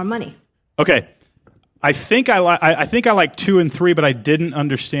and make more money. Okay, I think I like 2 and 3, but I didn't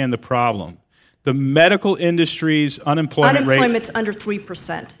understand the problem. The medical industry's unemployment rate, Unemployment's under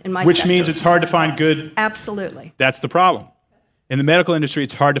 3% in my which sector. means it's hard to find good. Absolutely. That's the problem. In the medical industry,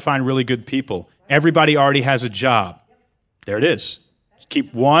 it's hard to find really good people. Everybody already has a job. There it is.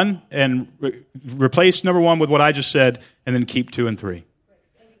 Keep one and replace number one with what I just said, and then keep 2 and 3.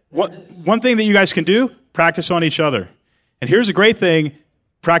 One thing that you guys can do, practice on each other. And here's a great thing,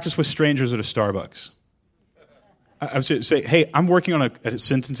 practice with strangers at a Starbucks. I would say, hey, I'm working on a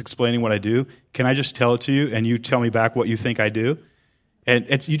sentence explaining what I do. Can I just tell it to you, and you tell me back what you think I do? And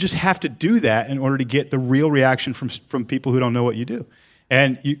you just have to do that in order to get the real reaction from people who don't know what you do.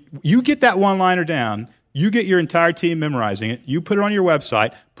 And you get that one-liner down, you get your entire team memorizing it, you put it on your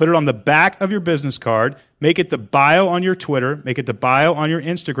website, put it on the back of your business card, make it the bio on your Twitter, make it the bio on your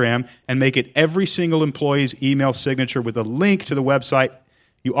Instagram, and make it every single employee's email signature with a link to the website.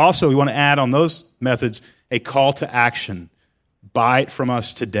 You want to add on those methods a call to action. Buy it from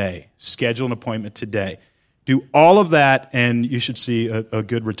us today. Schedule an appointment today. Do all of that, and you should see a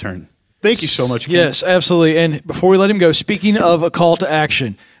good return. Thank you so much, Ken. Yes, absolutely. And before we let him go, speaking of a call to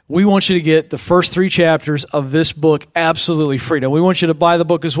action, we want you to get the first 3 chapters of this book absolutely free. Now, we want you to buy the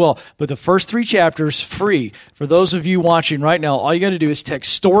book as well, but the first 3 chapters free. For those of you watching right now, all you got to do is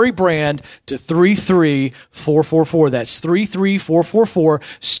text StoryBrand to 33444. That's 33444,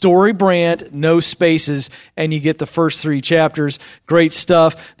 StoryBrand, no spaces, and you get the first 3 chapters. Great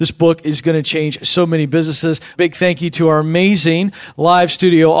stuff. This book is going to change so many businesses. Big thank you to our amazing live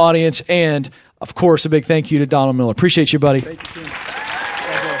studio audience, and, of course, a big thank you to Donald Miller. Appreciate you, buddy. Thank you, Ken.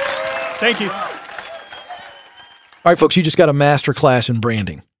 Thank you. All right, folks, you just got a master class in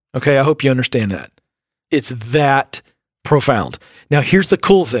branding. Okay, I hope you understand that. It's that profound. Now, here's the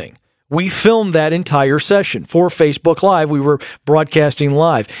cool thing. We filmed that entire session for Facebook Live. We were broadcasting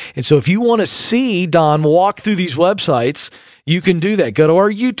live. And so if you want to see Don walk through these websites, you can do that. Go to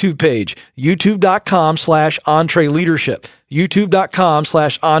our YouTube page, youtube.com/EntreLeadership.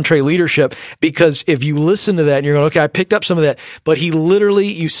 youtube.com/EntreLeadership, because if you listen to that and you're going, okay, I picked up some of that, but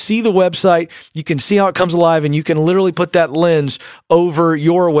you see the website, you can see how it comes alive, and you can literally put that lens over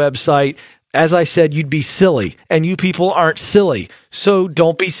your website. As I said, you'd be silly, and you people aren't silly, so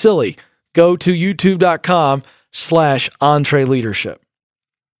don't be silly. Go to youtube.com/EntreLeadership.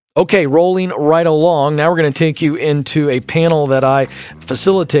 Okay, rolling right along. Now we're going to take you into a panel that I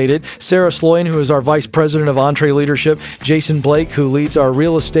facilitated. Sarah Sloyan, who is our Vice President of EntreLeadership, Jason Blake, who leads our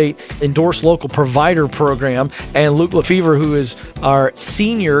real estate endorsed local provider program, and Luke Lefevre, who is our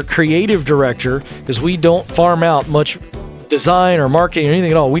Senior Creative Director, because we don't farm out much design or marketing or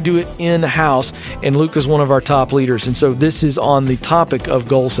anything at all. We do it in-house, and Luke is one of our top leaders. And so this is on the topic of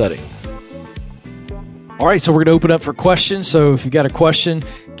goal setting. All right, so we're going to open up for questions. So if you got a question,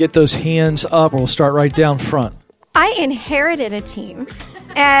 get those hands up, or we'll start right down front. I inherited a team,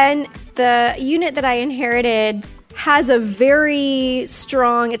 and the unit that I inherited has a very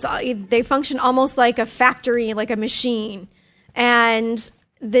strong, they function almost like a factory, like a machine. And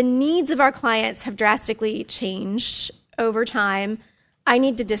the needs of our clients have drastically changed over time. I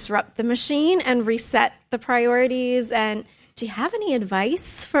need to disrupt the machine and reset the priorities. And do you have any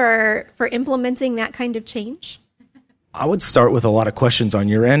advice for implementing that kind of change? I would start with a lot of questions on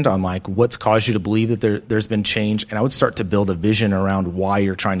your end on like what's caused you to believe that there's been change, and I would start to build a vision around why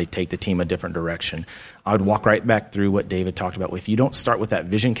you're trying to take the team a different direction. I would walk right back through what David talked about. If you don't start with that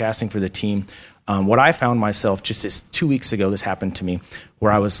vision casting for the team, what I found myself just 2 weeks ago, this happened to me,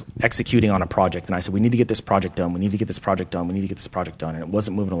 where I was executing on a project, and I said, we need to get this project done, we need to get this project done, we need to get this project done, and it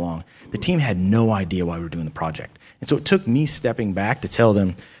wasn't moving along. The team had no idea why we were doing the project. And so it took me stepping back to tell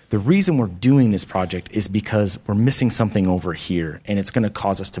them, the reason we're doing this project is because we're missing something over here, and it's going to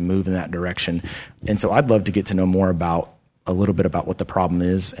cause us to move in that direction. And so I'd love to get to know more about a little bit about what the problem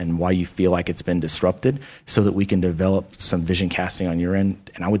is and why you feel like it's been disrupted, so that we can develop some vision casting on your end.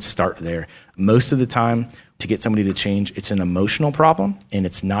 And I would start there. Most of the time, to get somebody to change, it's an emotional problem, and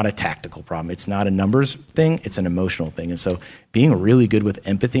it's not a tactical problem. It's not a numbers thing, it's an emotional thing. And so being really good with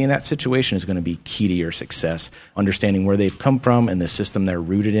empathy in that situation is going to be key to your success, understanding where they've come from and the system they're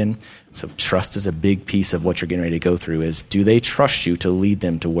rooted in. So trust is a big piece of what you're getting ready to go through. Is do they trust you to lead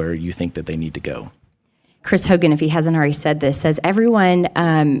them to where you think that they need to go? Chris Hogan, if he hasn't already said this, says everyone,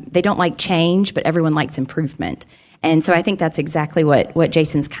 they don't like change, but everyone likes improvement. And so I think that's exactly what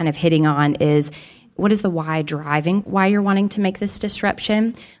Jason's kind of hitting on is, what is the why driving why you're wanting to make this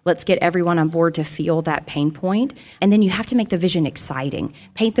disruption? Let's get everyone on board to feel that pain point. And then you have to make the vision exciting.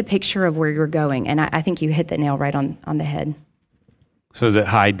 Paint the picture of where you're going. And I think you hit the nail right on the head. So is it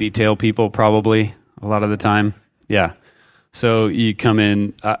high detail people probably a lot of the time? Yeah. So you come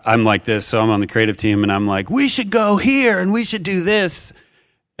in, I'm like this, so I'm on the creative team, and I'm like, we should go here, and we should do this.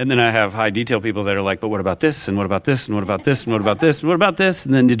 And then I have high detail people that are like, but what about this? And what about this? And what about this? And what about this? And what about this?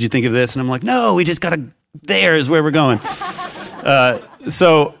 And then did you think of this? And I'm like, no, we just got to, there is where we're going.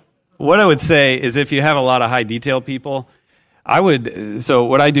 So what I would say is if you have a lot of high detail people, so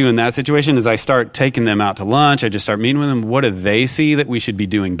what I do in that situation is I start taking them out to lunch. I just start meeting with them. What do they see that we should be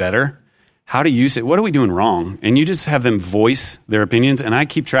doing better? How do you see, what are we doing wrong? And you just have them voice their opinions, and I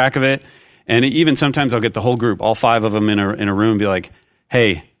keep track of it. And even sometimes I'll get the whole group, all 5 of them in a room, and be like,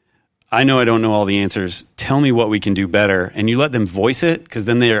 hey, I know I don't know all the answers. Tell me what we can do better. And you let them voice it, because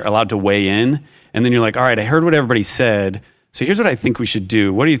then they're allowed to weigh in. And then you're like, all right, I heard what everybody said. So here's what I think we should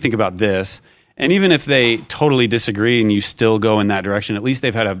do. What do you think about this? And even if they totally disagree and you still go in that direction, at least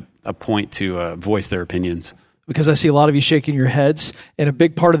they've had a point to voice their opinions. Because I see a lot of you shaking your heads. And a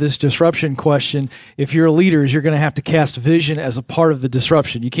big part of this disruption question, if you're a leader, is you're going to have to cast vision as a part of the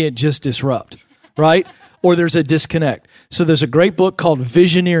disruption. You can't just disrupt, right? Or there's a disconnect. So there's a great book called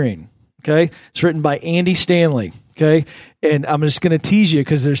Visioneering, okay? It's written by Andy Stanley, okay? And I'm just going to tease you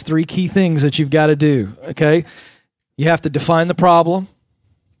because there's 3 key things that you've got to do, okay? You have to define the problem,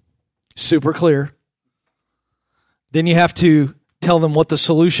 super clear. Then you have to tell them what the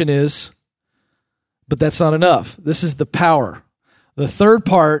solution is, but that's not enough. This is the power. The third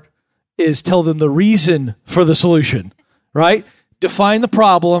part is tell them the reason for the solution, right? Define the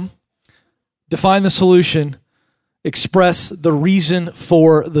problem, define the solution, express the reason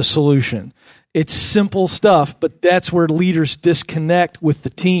for the solution. It's simple stuff, but that's where leaders disconnect with the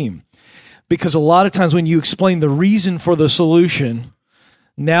team. Because a lot of times when you explain the reason for the solution,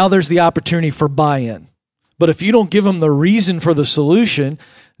 now there's the opportunity for buy-in. But if you don't give them the reason for the solution,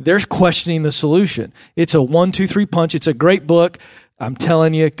 they're questioning the solution. It's a 1, 2, 3 punch. It's a great book. I'm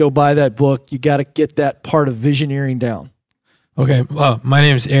telling you, go buy that book. You got to get that part of visioneering down. Okay. Well, my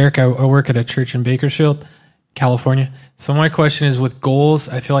name is Eric. I work at a church in Bakersfield, California. So my question is, with goals,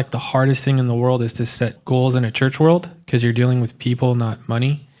 I feel like the hardest thing in the world is to set goals in a church world because you're dealing with people, not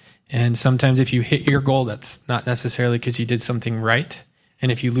money. And sometimes if you hit your goal, that's not necessarily because you did something right.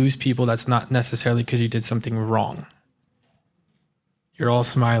 And if you lose people, that's not necessarily because you did something wrong. You're all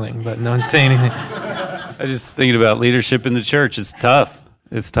smiling, but no one's saying anything. I just thinking about leadership in the church. It's tough.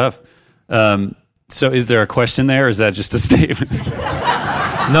 It's tough. So is there a question there, or is that just a statement?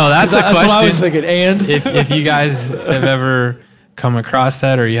 No, that's a question. That's what I was thinking. And if you guys have ever come across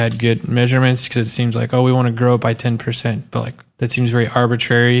that, or you had good measurements, because it seems like, oh, we want to grow it by 10%, but like that seems very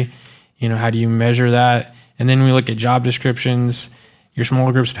arbitrary. You know, how do you measure that? And then we look at job descriptions. Your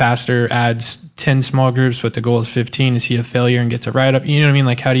small groups pastor adds 10 small groups, but the goal is 15. Is he a failure and gets a write-up? You know what I mean?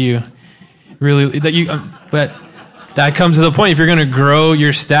 Like, how do you really but that comes to the point. If you're going to grow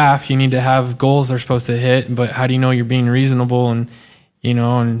your staff, you need to have goals they're supposed to hit. But how do you know you're being reasonable? And and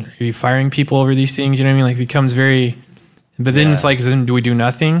are you firing people over these things? You know what I mean? Like, it becomes very. But then it's like, then do we do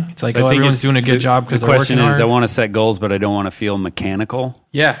nothing? It's like, everyone's doing a good job because they're working hard. The question is, I want to set goals, but I don't want to feel mechanical.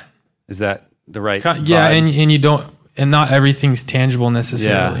 Yeah. Is that the right? Yeah, and you don't. And not everything's tangible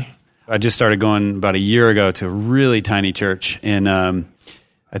necessarily. Yeah. I just started going about a year ago to a really tiny church, and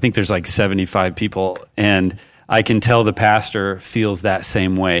I think there's like 75 people, and I can tell the pastor feels that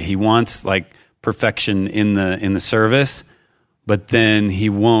same way. He wants like perfection in the service, but then he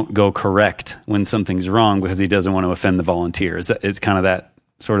won't go correct when something's wrong because he doesn't want to offend the volunteers. It's kind of that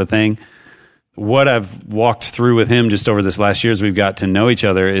sort of thing. What I've walked through with him just over this last year as we've got to know each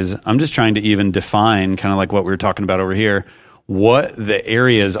other is I'm just trying to even define, kind of like what we were talking about over here, what the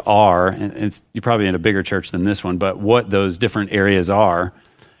areas are. And you're probably in a bigger church than this one, but what those different areas are.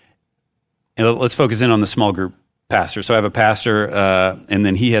 And let's focus in on the small group pastor. So I have a pastor, and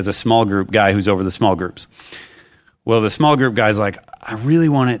then he has a small group guy who's over the small groups. Well, the small group guy's like, I really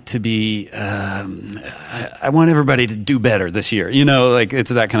want it to be, I want everybody to do better this year. Like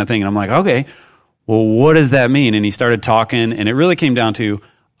it's that kind of thing. And I'm like, okay, well, what does that mean? And he started talking, and it really came down to,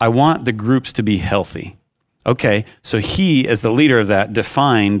 I want the groups to be healthy. Okay, so he, as the leader of that,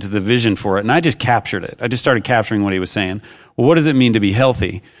 defined the vision for it, and I just captured it. I just started capturing what he was saying. Well, what does it mean to be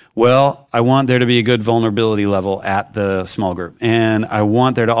healthy? Well, I want there to be a good vulnerability level at the small group, and I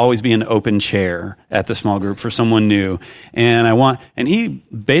want there to always be an open chair at the small group for someone new, and he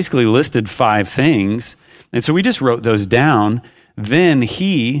basically listed 5 things, and so we just wrote those down. Then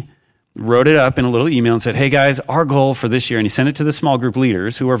he wrote it up in a little email and said, hey guys, our goal for this year, and he sent it to the small group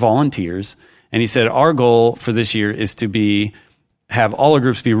leaders who are volunteers, and he said, our goal for this year is to have all our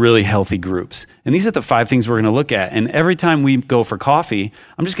groups be really healthy groups. And these are the 5 things we're going to look at. And every time we go for coffee,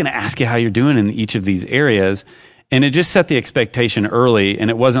 I'm just going to ask you how you're doing in each of these areas. And it just set the expectation early. And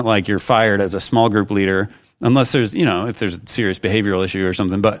it wasn't like you're fired as a small group leader, unless there's, if there's a serious behavioral issue or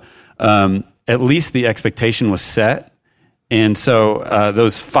something. But at least the expectation was set. And so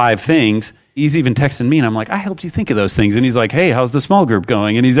those 5 things, he's even texting me, and I'm like, I helped you think of those things. And he's like, hey, how's the small group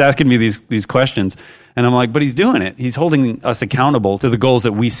going? And he's asking me these questions. And I'm like, but he's doing it. He's holding us accountable to the goals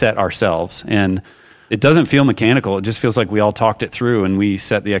that we set ourselves. And it doesn't feel mechanical. It just feels like we all talked it through and we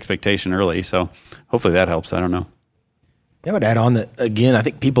set the expectation early. So hopefully that helps. I don't know. I would add on that, again, I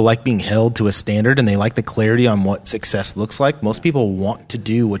think people like being held to a standard and they like the clarity on what success looks like. Most people want to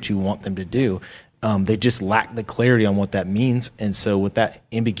do what you want them to do. They just lack the clarity on what that means. And so with that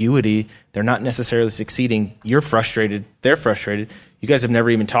ambiguity, they're not necessarily succeeding. You're frustrated. They're frustrated. You guys have never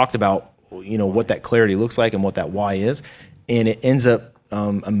even talked about, what that clarity looks like and what that why is. And it ends up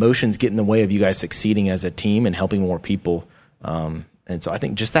emotions get in the way of you guys succeeding as a team and helping more people. And so I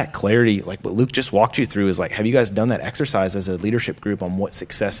think just that clarity, like what Luke just walked you through, is like, have you guys done that exercise as a leadership group on what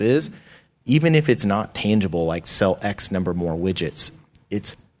success is? Even if it's not tangible, like sell X number more widgets,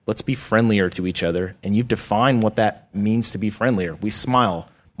 it's let's be friendlier to each other. And you've defined what that means to be friendlier. We smile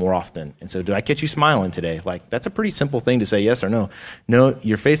more often. And so, did I catch you smiling today? Like, that's a pretty simple thing to say yes or no. No,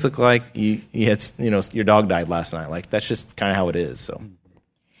 your face looked like you had, your dog died last night. Like, that's just kind of how it is. So.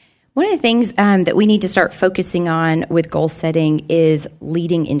 One of the things that we need to start focusing on with goal setting is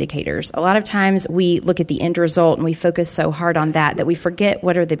leading indicators. A lot of times we look at the end result and we focus so hard on that we forget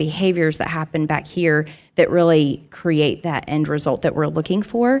what are the behaviors that happen back here that really create that end result that we're looking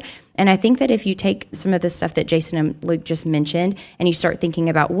for. And I think that if you take some of the stuff that Jason and Luke just mentioned and you start thinking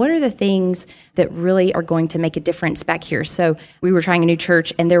about what are the things that really are going to make a difference back here. So we were trying a new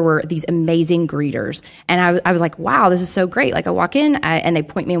church and there were these amazing greeters. And I was like, wow, this is so great. Like I walk in and they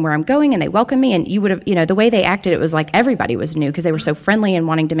point me in where I'm going and they welcome me. And you would have, the way they acted, it was like everybody was new because they were so friendly and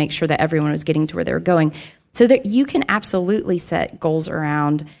wanting to make sure that everyone was getting to where they were going. So that you can absolutely set goals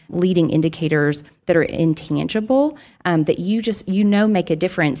around leading indicators that are intangible, that you just, make a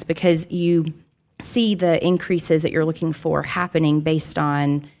difference because you see the increases that you're looking for happening based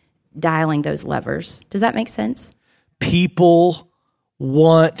on dialing those levers. Does that make sense? People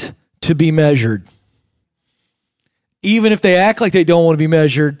want to be measured. Even if they act like they don't want to be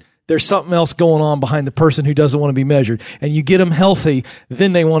measured, there's something else going on behind the person who doesn't want to be measured. And you get them healthy,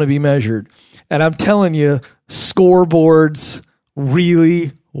 then they want to be measured. And I'm telling you, scoreboards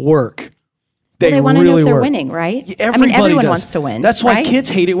really work. They want to know if they're work. winning, right? Everyone wants to win. That's why right? kids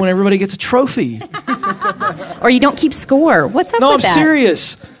hate it when everybody gets a trophy. Or you don't keep score. What's up No, with I'm that?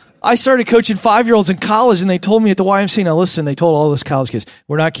 serious. I started coaching 5-year-olds in college, and they told me at the YMCA, now listen, they told all those college kids,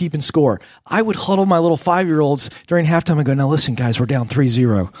 we're not keeping score. I would huddle my little 5-year-olds during halftime and go, now listen, guys, we're down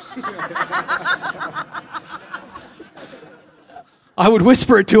 3-0. I would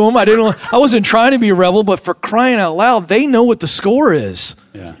whisper it to them. I wasn't trying to be a rebel, but for crying out loud, they know what the score is.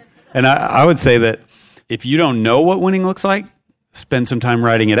 Yeah. And I would say that if you don't know what winning looks like, spend some time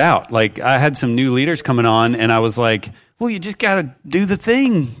writing it out. Like I had some new leaders coming on and I was like, well, you just got to do the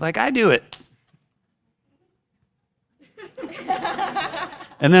thing like I do it.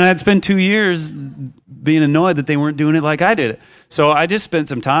 And then I'd spend 2 years being annoyed that they weren't doing it like I did it. So I just spent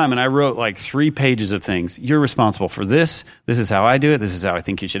some time and I wrote like 3 pages of things. You're responsible for this. This is how I do it. This is how I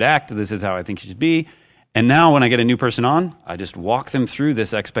think you should act. This is how I think you should be. And now when I get a new person on, I just walk them through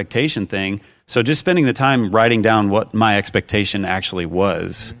this expectation thing. So just spending the time writing down what my expectation actually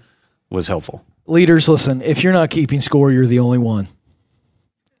was helpful. Leaders, listen, if you're not keeping score, you're the only one.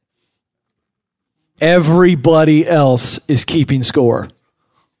 Everybody else is keeping score.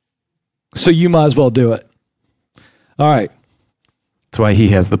 So you might as well do it. All right. That's why he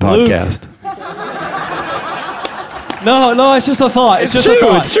has the podcast. No, it's just a thought. It's just true, a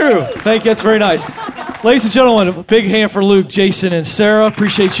thought. it's true. Thank you. That's very nice. Ladies and gentlemen, a big hand for Luke, Jason, and Sarah.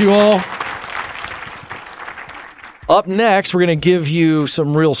 Appreciate you all. Up next, we're going to give you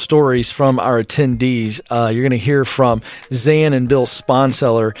some real stories from our attendees. You're going to hear from Zan and Bill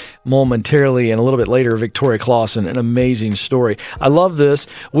Sponseller momentarily, and a little bit later, Victoria Clausen, an amazing story. I love this.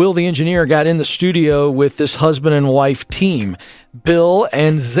 Will, the engineer, got in the studio with this husband and wife team, Bill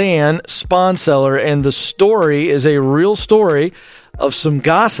and Zan Sponseller, and the story is a real story of some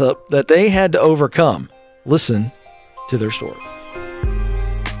gossip that they had to overcome. Listen to their story.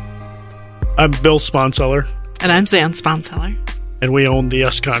 I'm Bill Sponseller. And I'm Zan Sponseller. And we own the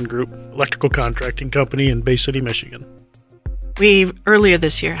SCON Group, electrical contracting company in Bay City, Michigan. We, earlier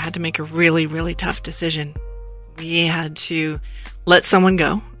this year, had to make a really, really tough decision. We had to let someone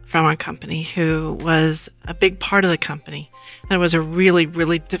go from our company who was a big part of the company. And it was a really,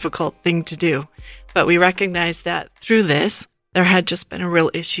 really difficult thing to do. But we recognized that through this, there had just been a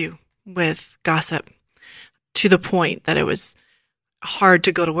real issue with gossip to the point that it was hard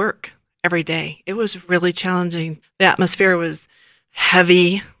to go to work every day. It was really challenging. The atmosphere was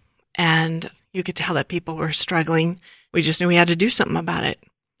heavy, and you could tell that people were struggling. We just knew we had to do something about it.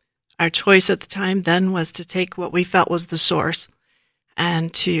 Our choice at the time then was to take what we felt was the source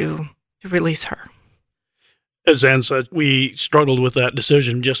and to release her. As Zan said, we struggled with that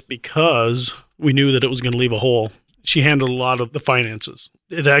decision just because we knew that it was going to leave a hole. She handled a lot of the finances.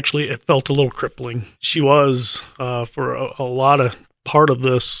 It felt a little crippling. She was, for a lot of part of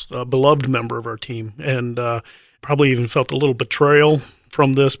this, a beloved member of our team, and probably even felt a little betrayal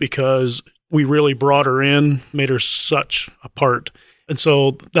from this because we really brought her in, made her such a part. And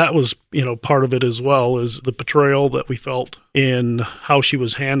so that was, part of it as well, is the betrayal that we felt in how she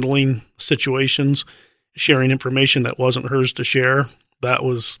was handling situations, sharing information that wasn't hers to share. That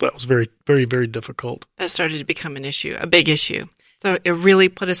was very, very, very difficult. That started to become an issue, a big issue. So it really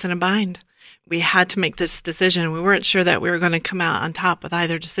put us in a bind. We had to make this decision. We weren't sure that we were going to come out on top with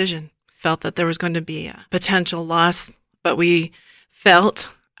either decision. Felt that there was going to be a potential loss, but we felt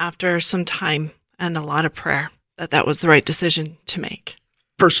after some time and a lot of prayer that was the right decision to make.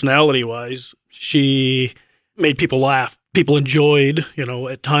 Personality-wise, she made people laugh. People enjoyed,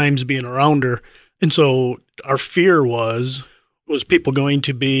 at times being around her. And so our fear was people going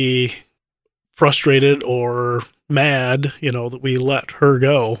to be frustrated or mad, that we let her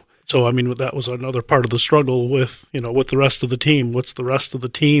go. So, that was another part of the struggle with the rest of the team. What's the rest of the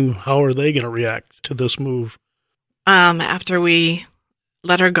team? How are they going to react to this move? After we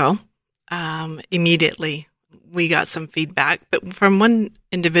let her go, immediately we got some feedback, but from one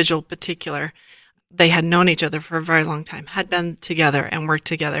individual particular, they had known each other for a very long time, had been together and worked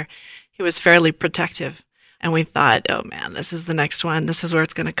together. He was fairly protective. And we thought, oh man, this is the next one. This is where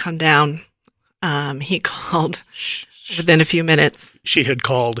it's going to come down. He called within a few minutes. She had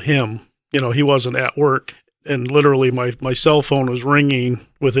called him. He wasn't at work. And literally my cell phone was ringing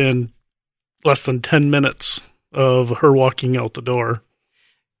within less than 10 minutes of her walking out the door.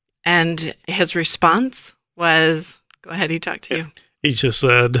 And his response was, go ahead, he talked to you. He just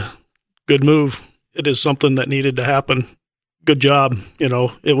said, good move. It is something that needed to happen. Good job.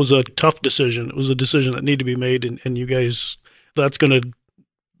 It was a tough decision. It was a decision that needed to be made. And you guys, that's going to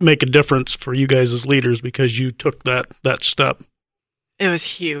make a difference for you guys as leaders because you took that step. It was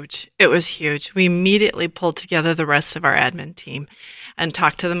huge. It was huge. We immediately pulled together the rest of our admin team and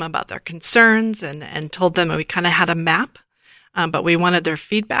talked to them about their concerns and told them we kind of had a map, but we wanted their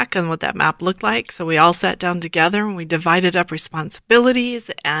feedback on what that map looked like. So we all sat down together and we divided up responsibilities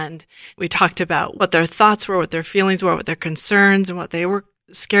and we talked about what their thoughts were, what their feelings were, what their concerns and what they were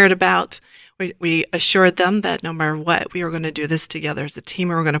scared about. We assured them that no matter what, we were going to do this together as a team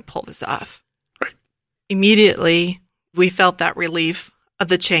and we're going to pull this off. Right. Immediately, we felt that relief of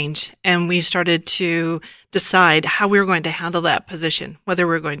the change and we started to decide how we were going to handle that position, whether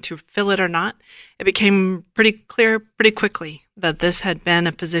we were going to fill it or not. It became pretty clear pretty quickly that this had been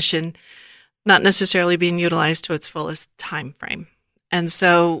a position not necessarily being utilized to its fullest time frame. And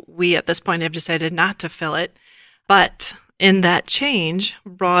so we at this point have decided not to fill it, but in that change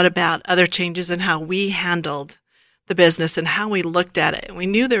brought about other changes in how we handled the business and how we looked at it. And we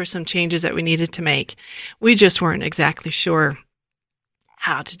knew there were some changes that we needed to make. We just weren't exactly sure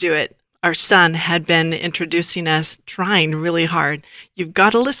how to do it. Our son had been introducing us, trying really hard. You've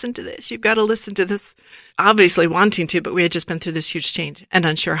got to listen to this. You've got to listen to this. Obviously wanting to, but we had just been through this huge change and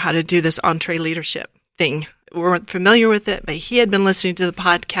unsure how to do this EntreLeadership thing. We weren't familiar with it, but he had been listening to the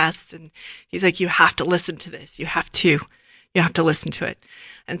podcasts and he's like, you have to listen to this. You have to listen to it.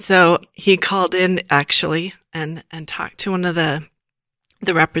 And so he called in actually and talked to one of the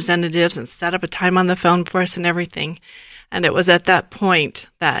representatives and set up a time on the phone for us and everything. And it was at that point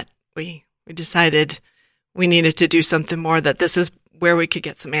that we decided we needed to do something more, that this is where we could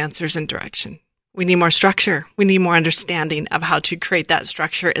get some answers and direction. We need more structure. We need more understanding of how to create that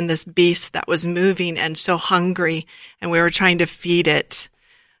structure in this beast that was moving and so hungry, and we were trying to feed it,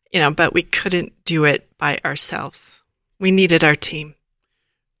 but we couldn't do it by ourselves. We needed our team.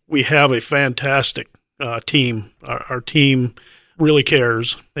 We have a fantastic team. Our team really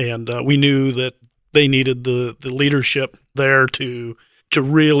cares, and we knew that they needed the leadership there to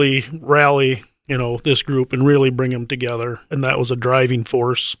really rally, this group and really bring them together. And that was a driving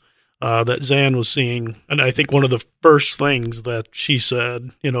force that Zan was seeing. And I think one of the first things that she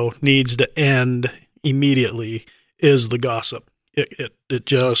said, needs to end immediately is the gossip. It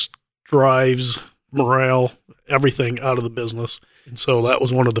just drives morale, everything out of the business. And so that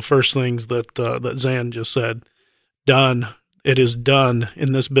was one of the first things that Zan just said. Done. It is done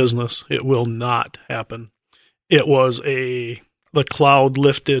in this business. It will not happen. It was the cloud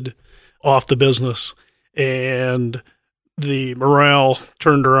lifted off the business and the morale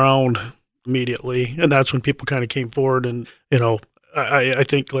turned around immediately. And that's when people kind of came forward and, I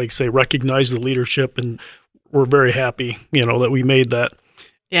think, like say, recognize the leadership and we're very happy, that we made that.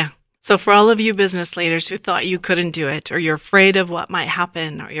 Yeah. So for all of you business leaders who thought you couldn't do it, or you're afraid of what might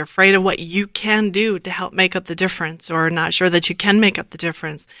happen, or you're afraid of what you can do to help make up the difference, or not sure that you can make up the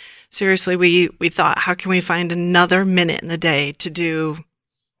difference, seriously, we thought, how can we find another minute in the day to do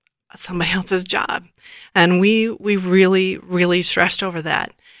somebody else's job? And we really, really stressed over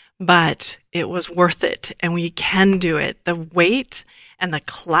that. But it was worth it, and we can do it. The weight and the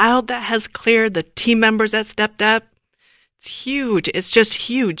cloud that has cleared, the team members that stepped up, it's huge. It's just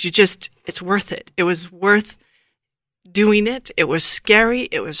huge. It's worth it. It was worth doing it. It was scary.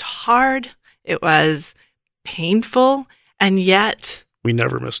 It was hard. It was painful. And yet, we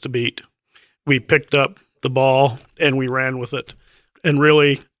never missed a beat. We picked up the ball and we ran with it. And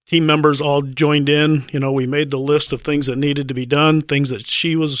really, team members all joined in. We made the list of things that needed to be done, things that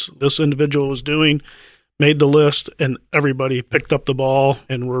this individual was doing, made the list, and everybody picked up the ball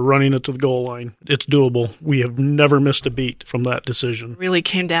and we're running it to the goal line. It's doable. We have never missed a beat from that decision. Really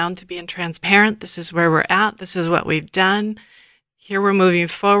came down to being transparent. This is where we're at. This is what we've done. Here we're moving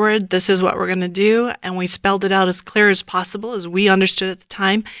forward. This is what we're going to do. And we spelled it out as clear as possible as we understood at the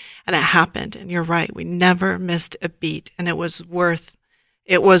time. And it happened. And you're right. We never missed a beat. And it was worth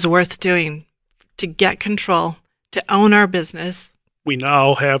doing to get control, to own our business. We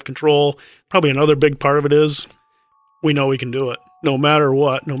now have control. Probably another big part of it is we know we can do it. No matter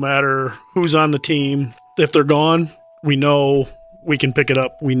what, no matter who's on the team, if they're gone, we know we can pick it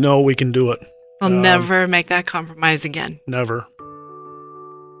up. We know we can do it. We'll never make that compromise again. Never.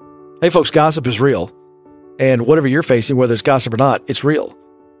 Hey, folks, gossip is real. And whatever you're facing, whether it's gossip or not, it's real.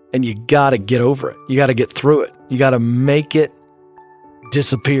 And you got to get over it. You got to get through it. You got to make it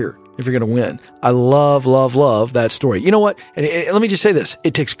disappear if you're going to win. I love, love, love that story. You know what? And let me just say this.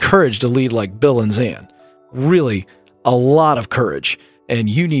 It takes courage to lead like Bill and Zan. Really, a lot of courage. And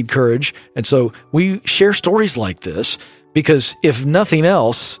you need courage. And so we share stories like this because if nothing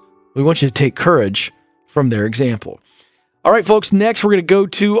else, we want you to take courage from their example. All right, folks, next we're going to go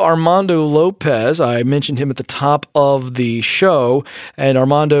to Armando Lopez. I mentioned him at the top of the show, and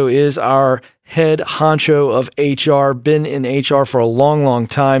Armando is our head honcho of HR, been in HR for a long, long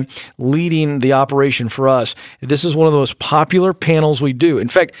time, leading the operation for us. This is one of the most popular panels we do. In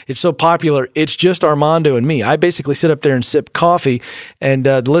fact, it's so popular, it's just Armando and me. I basically sit up there and sip coffee and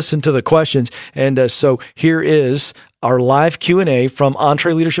listen to the questions. And so here is our live Q&A from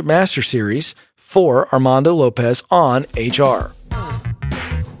EntreLeadership Master Series for Armando Lopez on HR.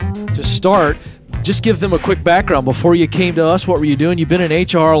 To start, just give them a quick background. Before you came to us, what were you doing? You've been in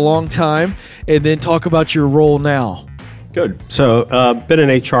HR a long time, and then talk about your role now. Good. So been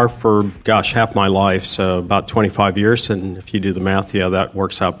in HR for, half my life, so about 25 years, and if you do the math, that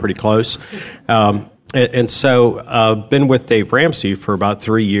works out pretty close. And so been with Dave Ramsey for about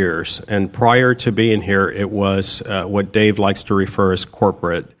 3 years, and prior to being here, it was what Dave likes to refer as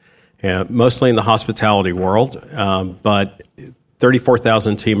corporate. Mostly in the hospitality world, but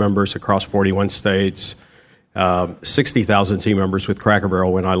 34,000 team members across 41 states, 60,000 team members with Cracker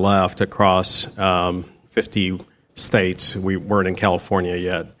Barrel when I left across 50 states. We weren't in California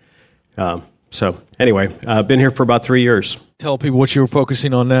yet. So anyway, I've been here for about 3 years. Tell people what you're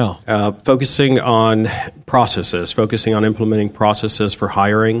focusing on now. Focusing on processes, focusing on implementing processes for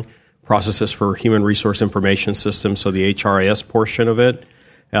hiring, processes for human resource information systems, so the HRIS portion of it.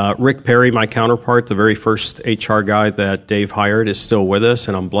 Rick Perry, my counterpart, the very first HR guy that Dave hired, is still with us,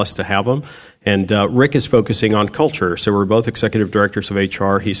 and I'm blessed to have him. And Rick is focusing on culture. So we're both executive directors of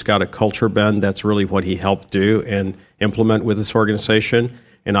HR. He's got a culture bend. That's really what he helped do and implement with this organization.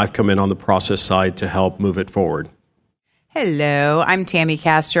 And I've come in on the process side to help move it forward. Hello, I'm Tammy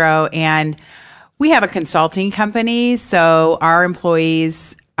Castro, and we have a consulting company. So our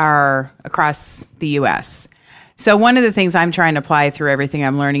employees are across the U.S., So one of the things I'm trying to apply through everything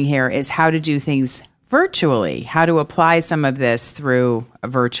I'm learning here is how to do things virtually, how to apply some of this through a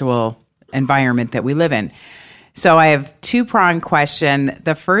virtual environment that we live in. So I have two-pronged question.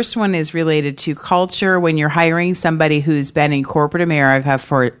 The first one is related to culture. When you're hiring somebody who's been in corporate America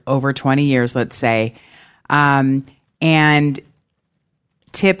for over 20 years, let's say, and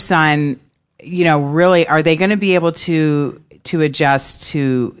tips on, really, are they going to be able to adjust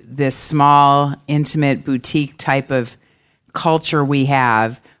to this small, intimate, boutique type of culture we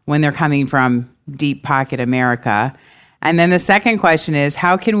have when they're coming from deep pocket America? And then the second question is,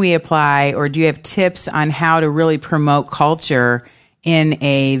 how can we apply, or do you have tips on how to really promote culture in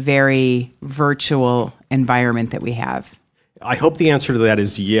a very virtual environment that we have? I hope the answer to that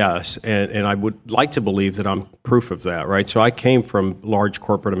is yes, and I would like to believe that I'm proof of that, right? So I came from large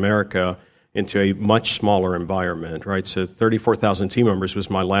corporate America into a much smaller environment, right? So 34,000 team members was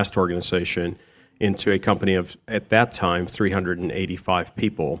my last organization. into a company of, at that time, 385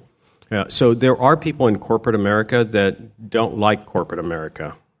 people. So there are people in corporate America that don't like corporate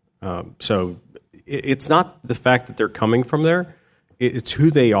America. So it's not the fact that they're coming from there. It's who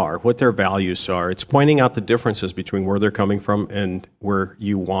they are, what their values are. It's pointing out the differences between where they're coming from and where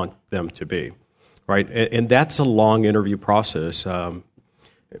you want them to be, right? And that's a long interview process.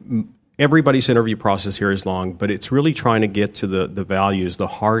 Everybody's interview process here is long, but it's really trying to get to the values, the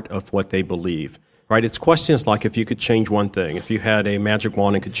heart of what they believe, right? It's questions like, if you could change one thing, if you had a magic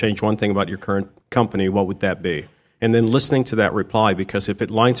wand and could change one thing about your current company, what would that be? And then listening to that reply, because if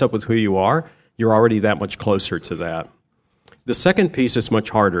it lines up with who you are, you're already that much closer to that. The second piece is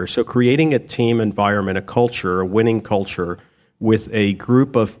much harder. So creating a team environment, a culture, a winning culture with a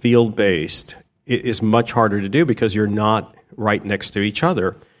group of field-based is much harder to do because you're not right next to each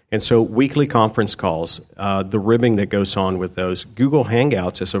other. And so weekly conference calls, the ribbing that goes on with those, Google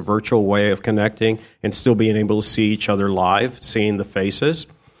Hangouts is a virtual way of connecting and still being able to see each other live, seeing the faces.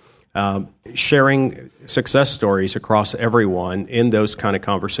 Sharing success stories across everyone in those kind of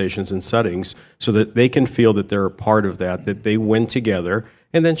conversations and settings so that they can feel that they're a part of that they win together,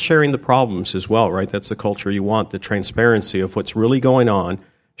 and then sharing the problems as well, right? That's the culture you want, the transparency of what's really going on,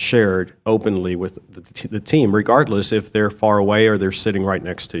 shared openly with the team, regardless if they're far away or they're sitting right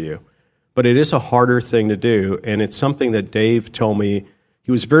next to you. But it is a harder thing to do, and it's something that Dave told me.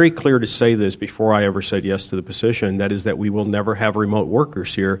 He was very clear to say this before I ever said yes to the position, that is that we will never have remote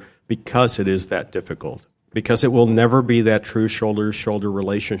workers here because it is that difficult, because it will never be that true shoulder-to-shoulder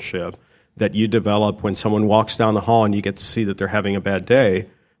relationship that you develop when someone walks down the hall and you get to see that they're having a bad day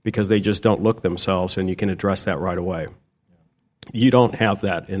because they just don't look themselves, and you can address that right away. You don't have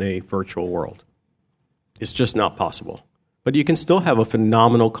that in a virtual world. It's just not possible. But you can still have a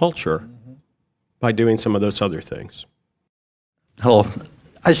phenomenal culture by doing some of those other things. Hello.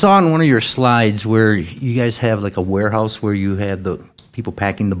 I saw on one of your slides where you guys have like a warehouse where you have the people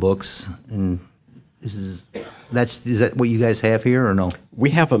packing the books, and is that what you guys have here or no?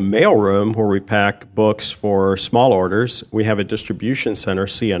 We have a mail room where we pack books for small orders. We have a distribution center,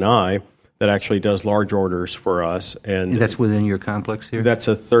 CNI, that actually does large orders for us. And that's within your complex here? That's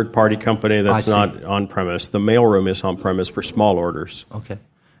a third-party company that's not on-premise. The mail room is on-premise for small orders. Okay.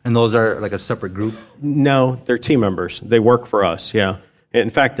 And those are like a separate group? No, they're team members. They work for us, yeah.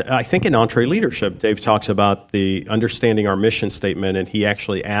 In fact, I think in EntreLeadership, Dave talks about the understanding our mission statement, and he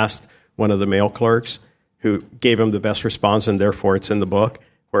actually asked one of the mail clerks who gave him the best response, and therefore it's in the book,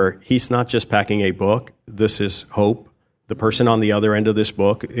 where he's not just packing a book. This is hope. The person on the other end of this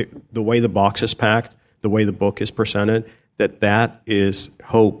book, the way the box is packed, the way the book is presented, that is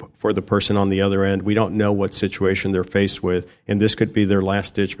hope for the person on the other end. We don't know what situation they're faced with, and this could be their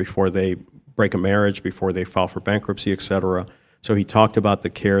last ditch before they break a marriage, before they file for bankruptcy, etc. So he talked about the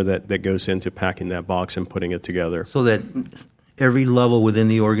care that goes into packing that box and putting it together. So that every level within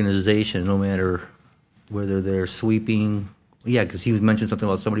the organization, no matter whether they're sweeping, because he mentioned something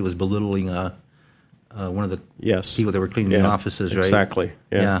about somebody was belittling one of the people that were cleaning the offices, right? Exactly.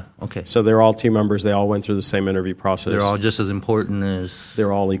 Yeah. Okay. So they're all team members. They all went through the same interview process. They're all just as important as...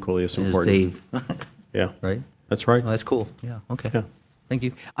 They're all equally as important. Dave. Yeah. Right? That's right. Oh, that's cool. Yeah. Okay. Yeah. Thank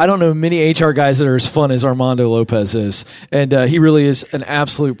you. I don't know many HR guys that are as fun as Armando Lopez is, and he really is an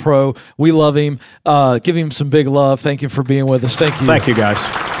absolute pro. We love him. Give him some big love. Thank you for being with us. Thank you. Thank you, guys.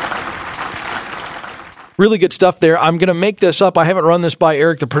 Really good stuff there. I'm going to make this up. I haven't run this by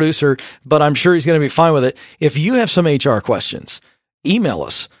Eric, the producer, but I'm sure he's going to be fine with it. If you have some HR questions, email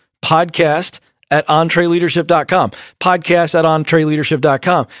us, podcast@EntreLeadership.com,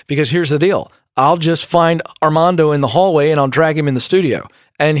 podcast@EntreLeadership.com, because here's the deal. I'll just find Armando in the hallway and I'll drag him in the studio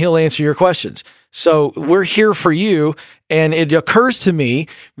and he'll answer your questions. So we're here for you. And it occurs to me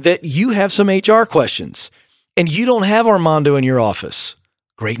that you have some HR questions and you don't have Armando in your office.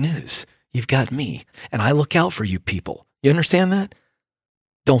 Great news. You've got me, and I look out for you people. You understand that?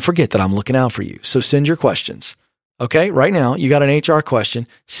 Don't forget that I'm looking out for you. So send your questions. Okay? Right now, you got an HR question,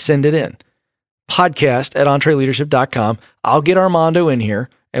 send it in. Podcast@EntreLeadership.com. I'll get Armando in here,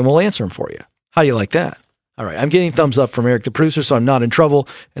 and we'll answer them for you. How do you like that? All right. I'm getting thumbs up from Eric, the producer, so I'm not in trouble,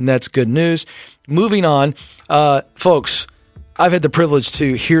 and that's good news. Moving on, folks, I've had the privilege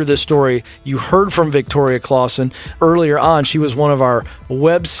to hear this story. You heard from Victoria Clausen earlier on. She was one of our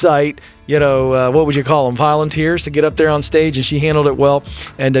website, what would you call them, volunteers to get up there on stage, and she handled it well.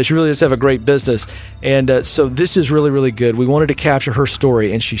 And she really does have a great business. And so this is really, really good. We wanted to capture her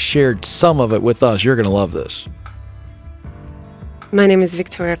story, and she shared some of it with us. You're going to love this. My name is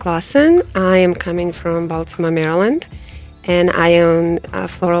Victoria Clausen. I am coming from Baltimore, Maryland, and I own a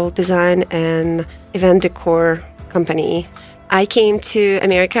floral design and event decor company. I came to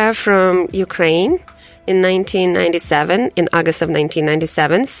America from Ukraine in 1997, in August of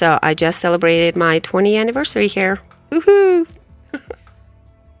 1997. So I just celebrated my 20th anniversary here. Woohoo!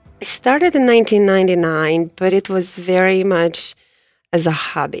 I started in 1999, but it was very much as a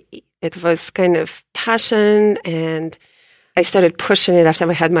hobby. It was kind of passion, and I started pushing it after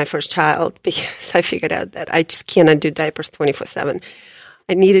I had my first child because I figured out that I just cannot do diapers 24/7.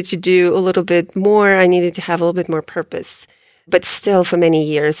 I needed to do a little bit more. I needed to have a little bit more purpose. But still, for many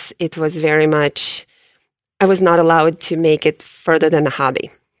years, it was very much, I was not allowed to make it further than a hobby.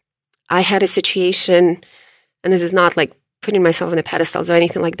 I had a situation, and this is not like putting myself on the pedestals or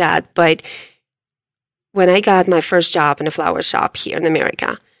anything like that, but when I got my first job in a flower shop here in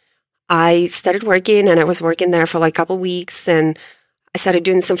America, I started working, and I was working there for like a couple weeks, and I started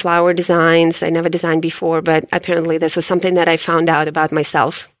doing some flower designs. I never designed before, but apparently this was something that I found out about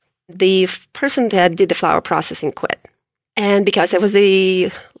myself. The person that did the flower processing quit. And because I was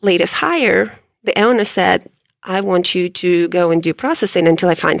the latest hire, the owner said, I want you to go and do processing until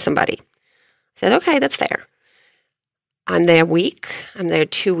I find somebody. I said, okay, that's fair. I'm there a week. I'm there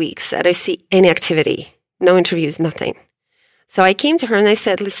 2 weeks. I don't see any activity, no interviews, nothing. So I came to her and I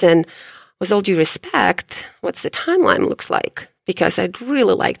said, listen, with all due respect, what's the timeline looks like? Because I'd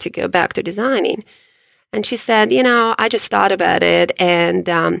really like to go back to designing. And she said, I just thought about it, and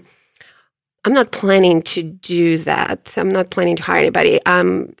I'm not planning to do that. I'm not planning to hire anybody.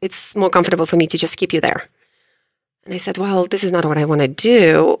 It's more comfortable for me to just keep you there. And I said, well, this is not what I want to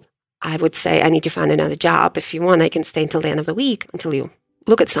do. I would say I need to find another job. If you want, I can stay until the end of the week, until you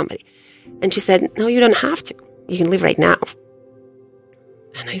look at somebody. And she said, no, you don't have to. You can leave right now.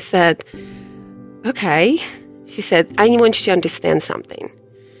 And I said, okay. She said, I want you to understand something.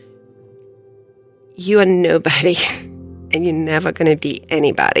 You are nobody, and you're never going to be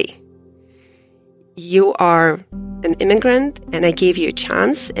anybody. You are an immigrant, and I gave you a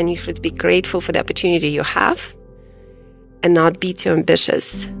chance, and you should be grateful for the opportunity you have and not be too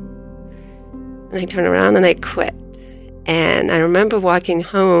ambitious. And I turned around and I quit. And I remember walking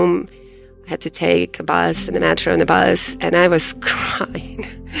home. I had to take a bus and the metro and the bus, and I was crying.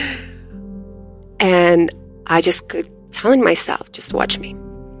 And I just kept telling myself, just watch me.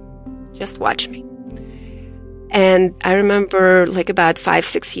 Just watch me. And I remember like about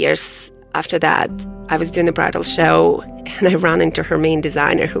 5-6 years after that, I was doing a bridal show, and I ran into her main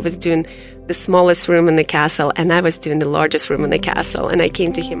designer, who was doing the smallest room in the castle, and I was doing the largest room in the castle. And I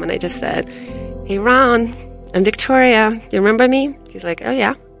came to him and I just said, hey, Ron, I'm Victoria. Do you remember me? He's like, oh,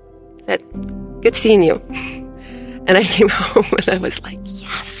 yeah. I said, good seeing you. And I came home and I was like,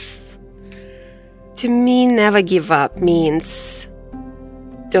 yes. To me, never give up means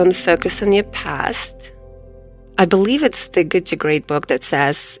don't focus on your past. I believe it's the Good to Great book that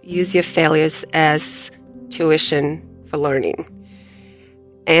says, use your failures as tuition for learning.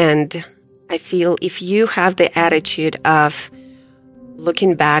 And I feel if you have the attitude of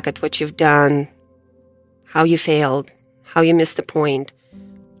looking back at what you've done, how you failed, how you missed the point,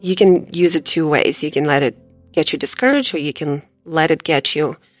 you can use it two ways. You can let it get you discouraged, or you can let it get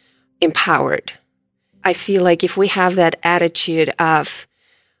you empowered. I feel like if we have that attitude of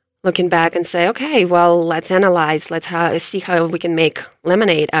looking back and say, okay, well, let's analyze, let's see how we can make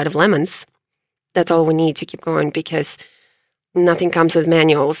lemonade out of lemons. That's all we need to keep going, because nothing comes with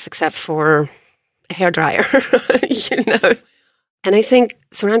manuals except for a hairdryer, And I think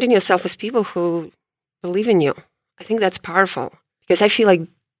surrounding yourself with people who believe in you, I think that's powerful, because I feel like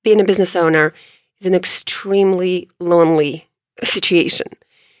being a business owner is an extremely lonely situation,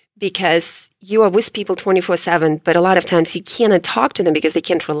 because you are with people 24/7, but a lot of times you cannot talk to them because they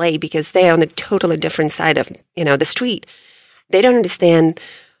can't relate, because they're on a totally different side of, the street. They don't understand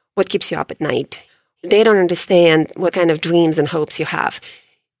what keeps you up at night. They don't understand what kind of dreams and hopes you have.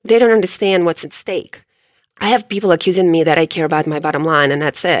 They don't understand what's at stake. I have people accusing me that I care about my bottom line and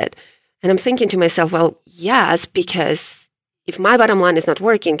that's it. And I'm thinking to myself, well, yes, because if my bottom line is not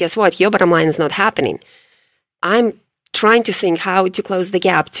working, guess what? Your bottom line is not happening. I'm trying to think how to close the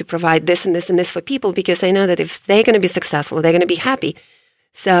gap to provide this and this and this for people, because I know that if they're going to be successful, they're going to be happy.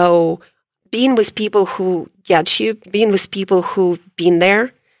 So being with people who get you, being with people who've been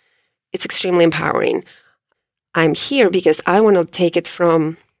there, it's extremely empowering. I'm here because I want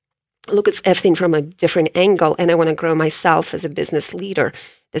to look at everything from a different angle, and I want to grow myself as a business leader.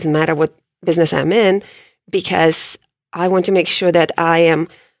 Doesn't matter what business I'm in, because I want to make sure that I am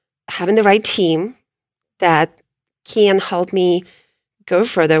having the right team that can help me go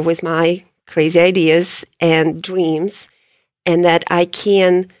further with my crazy ideas and dreams, and that I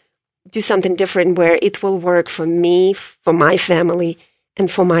can do something different where it will work for me, for my family,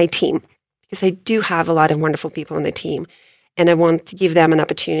 and for my team. Because I do have a lot of wonderful people on the team. And I want to give them an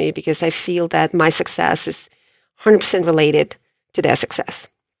opportunity because I feel that my success is 100% related to their success.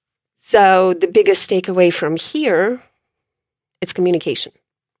 So the biggest takeaway from here, it's communication.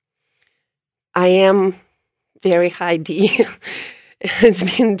 I am very high D.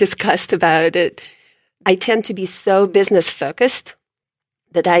 It's been discussed about it. I tend to be so business focused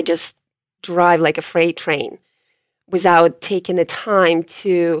that I just drive like a freight train without taking the time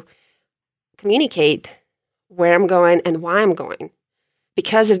to communicate where I'm going and why I'm going.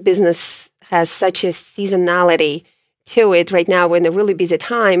 Because of business has such a seasonality to it right now, we're in a really busy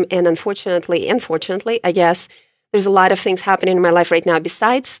time. And unfortunately, I guess, there's a lot of things happening in my life right now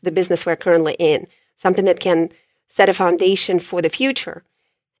besides the business we're currently in, something that can set a foundation for the future.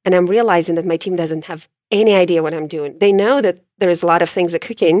 And I'm realizing that my team doesn't have any idea what I'm doing. They know that there's a lot of things that are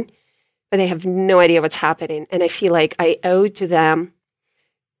cooking, but they have no idea what's happening. And I feel like I owe to them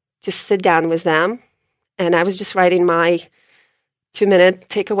to sit down with them. And I was just writing my 2-minute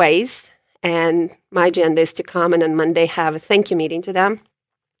takeaways. And my agenda is to come and on Monday have a thank you meeting to them.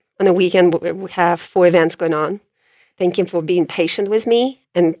 On the weekend, we have 4 events going on. Thank you for being patient with me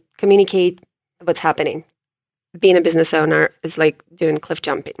and communicate what's happening. Being a business owner is like doing cliff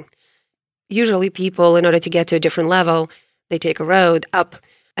jumping. Usually people, in order to get to a different level, they take a road up.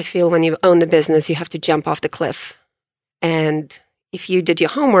 I feel when you own the business, you have to jump off the cliff. And if you did your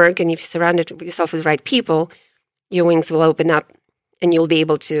homework and you've surrounded yourself with the right people, your wings will open up and you'll be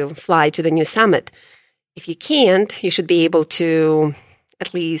able to fly to the new summit. If you can't, you should be able to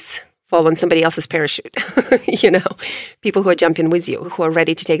at least fall on somebody else's parachute. People who are jumping with you, who are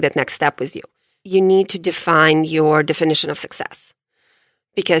ready to take that next step with you. You need to define your definition of success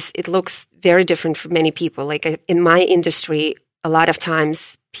because it looks very different for many people. Like in my industry, a lot of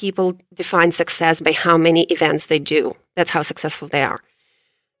times people define success by how many events they do. That's how successful they are.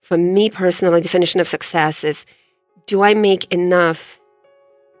 For me personally, the definition of success is, do I make enough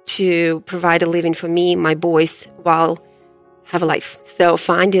to provide a living for me, my boys, while have a life? So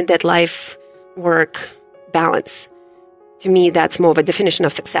finding that life-work balance, to me, that's more of a definition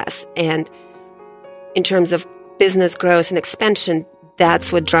of success. And in terms of business growth and expansion,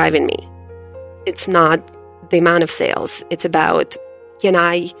 that's what's driving me. It's not the amount of sales. It's about, can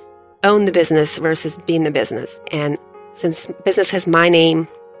I own the business versus being the business? And since business has my name,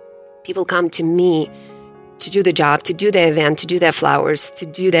 people come to me to do the job, to do the event, to do their flowers, to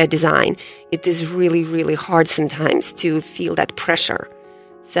do their design. It is really, really hard sometimes to feel that pressure.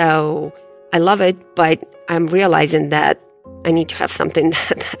 So I love it, but I'm realizing that I need to have something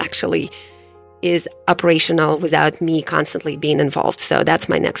that actually is operational without me constantly being involved. So that's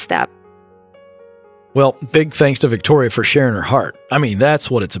my next step. Well, big thanks to Victoria for sharing her heart. I mean, that's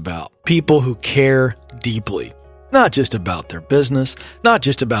what it's about. People who care deeply, not just about their business, not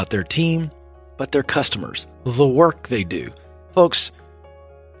just about their team, but their customers, the work they do. Folks,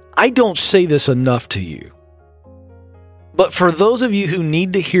 I don't say this enough to you, but for those of you who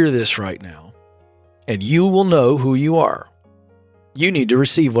need to hear this right now, and you will know who you are, you need to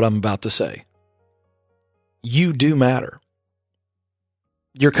receive what I'm about to say. You do matter.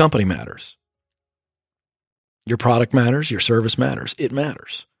 Your company matters. Your product matters. Your service matters. It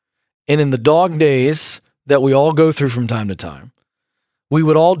matters. And in the dog days that we all go through from time to time, we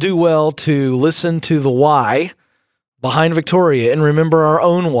would all do well to listen to the why behind Victoria and remember our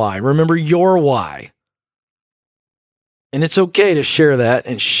own why. Remember your why. And it's okay to share that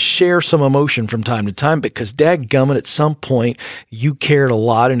and share some emotion from time to time because dadgummit, at some point you cared a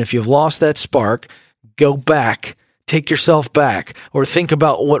lot. And if you've lost that spark, go back, take yourself back, or think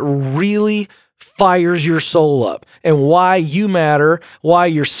about what really fires your soul up and why you matter, why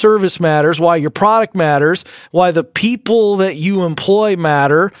your service matters, why your product matters, why the people that you employ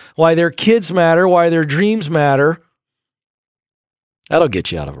matter, why their kids matter, why their dreams matter. That'll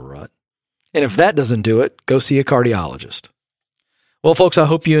get you out of a rut. And if that doesn't do it, go see a cardiologist. Well, folks, I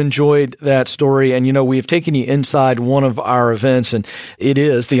hope you enjoyed that story. And, we have taken you inside one of our events, and it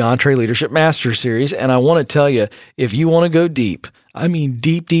is the EntreLeadership Master Series. And I want to tell you, if you want to go deep, I mean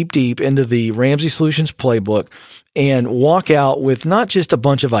deep, deep, deep into the Ramsey Solutions playbook and walk out with not just a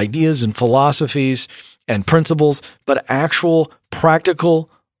bunch of ideas and philosophies and principles, but actual practical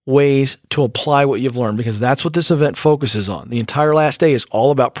ways to apply what you've learned, because that's what this event focuses on. The entire last day is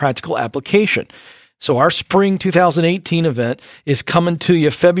all about practical application. So our spring 2018 event is coming to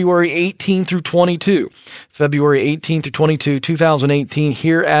you February 18 through 22. February 18 through 22, 2018,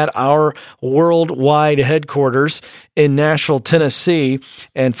 here at our worldwide headquarters in Nashville, Tennessee.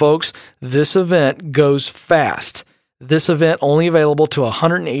 And folks, this event goes fast. This event only available to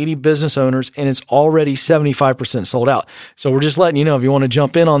 180 business owners, and it's already 75% sold out. So we're just letting you know, if you want to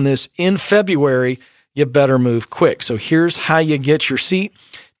jump in on this in February, you better move quick. So here's how you get your seat.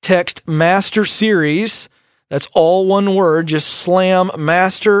 Text Master Series. That's all one word. Just slam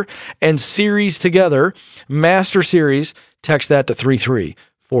Master and Series together. Master Series. Text that to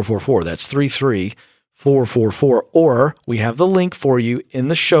 33444. That's 33444. Or we have the link for you in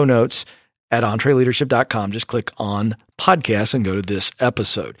the show notes at EntreLeadership.com. Just click on podcast and go to this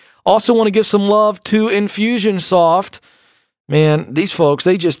episode. Also want to give some love to Infusionsoft. Man, these folks,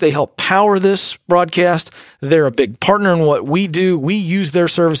 they help power this broadcast. They're a big partner in what we do. We use their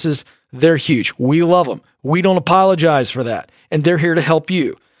services. They're huge. We love them. We don't apologize for that. And they're here to help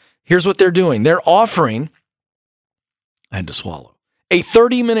you. Here's what they're doing. They're offering, I had to swallow, a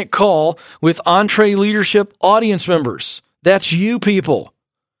 30-minute call with EntreLeadership audience members. That's you people.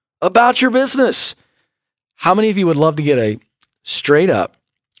 About your business. How many of you would love to get a straight up,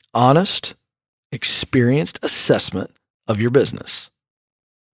 honest, experienced assessment of your business?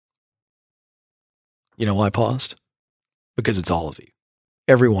 You know why I paused? Because it's all of you.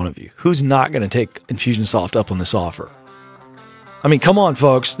 Every one of you. Who's not going to take Infusionsoft up on this offer? I mean, come on,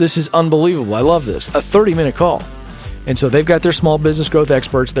 folks. This is unbelievable. I love this. A 30-minute call. And so they've got their small business growth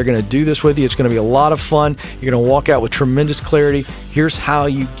experts. They're going to do this with you. It's going to be a lot of fun. You're going to walk out with tremendous clarity. Here's how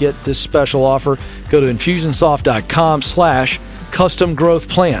you get this special offer. Go to Infusionsoft.com/custom growth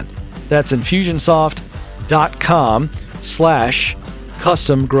plan. That's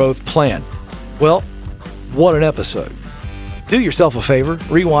Infusionsoft.com/custom growth plan. Well, what an episode. Do yourself a favor.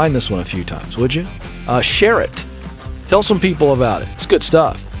 Rewind this one a few times, would you? Share it. Tell some people about it. It's good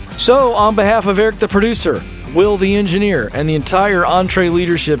stuff. So on behalf of Eric the producer, Will the engineer, and the entire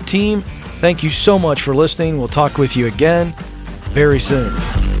EntreLeadership team, thank you so much for listening. We'll talk with you again very soon.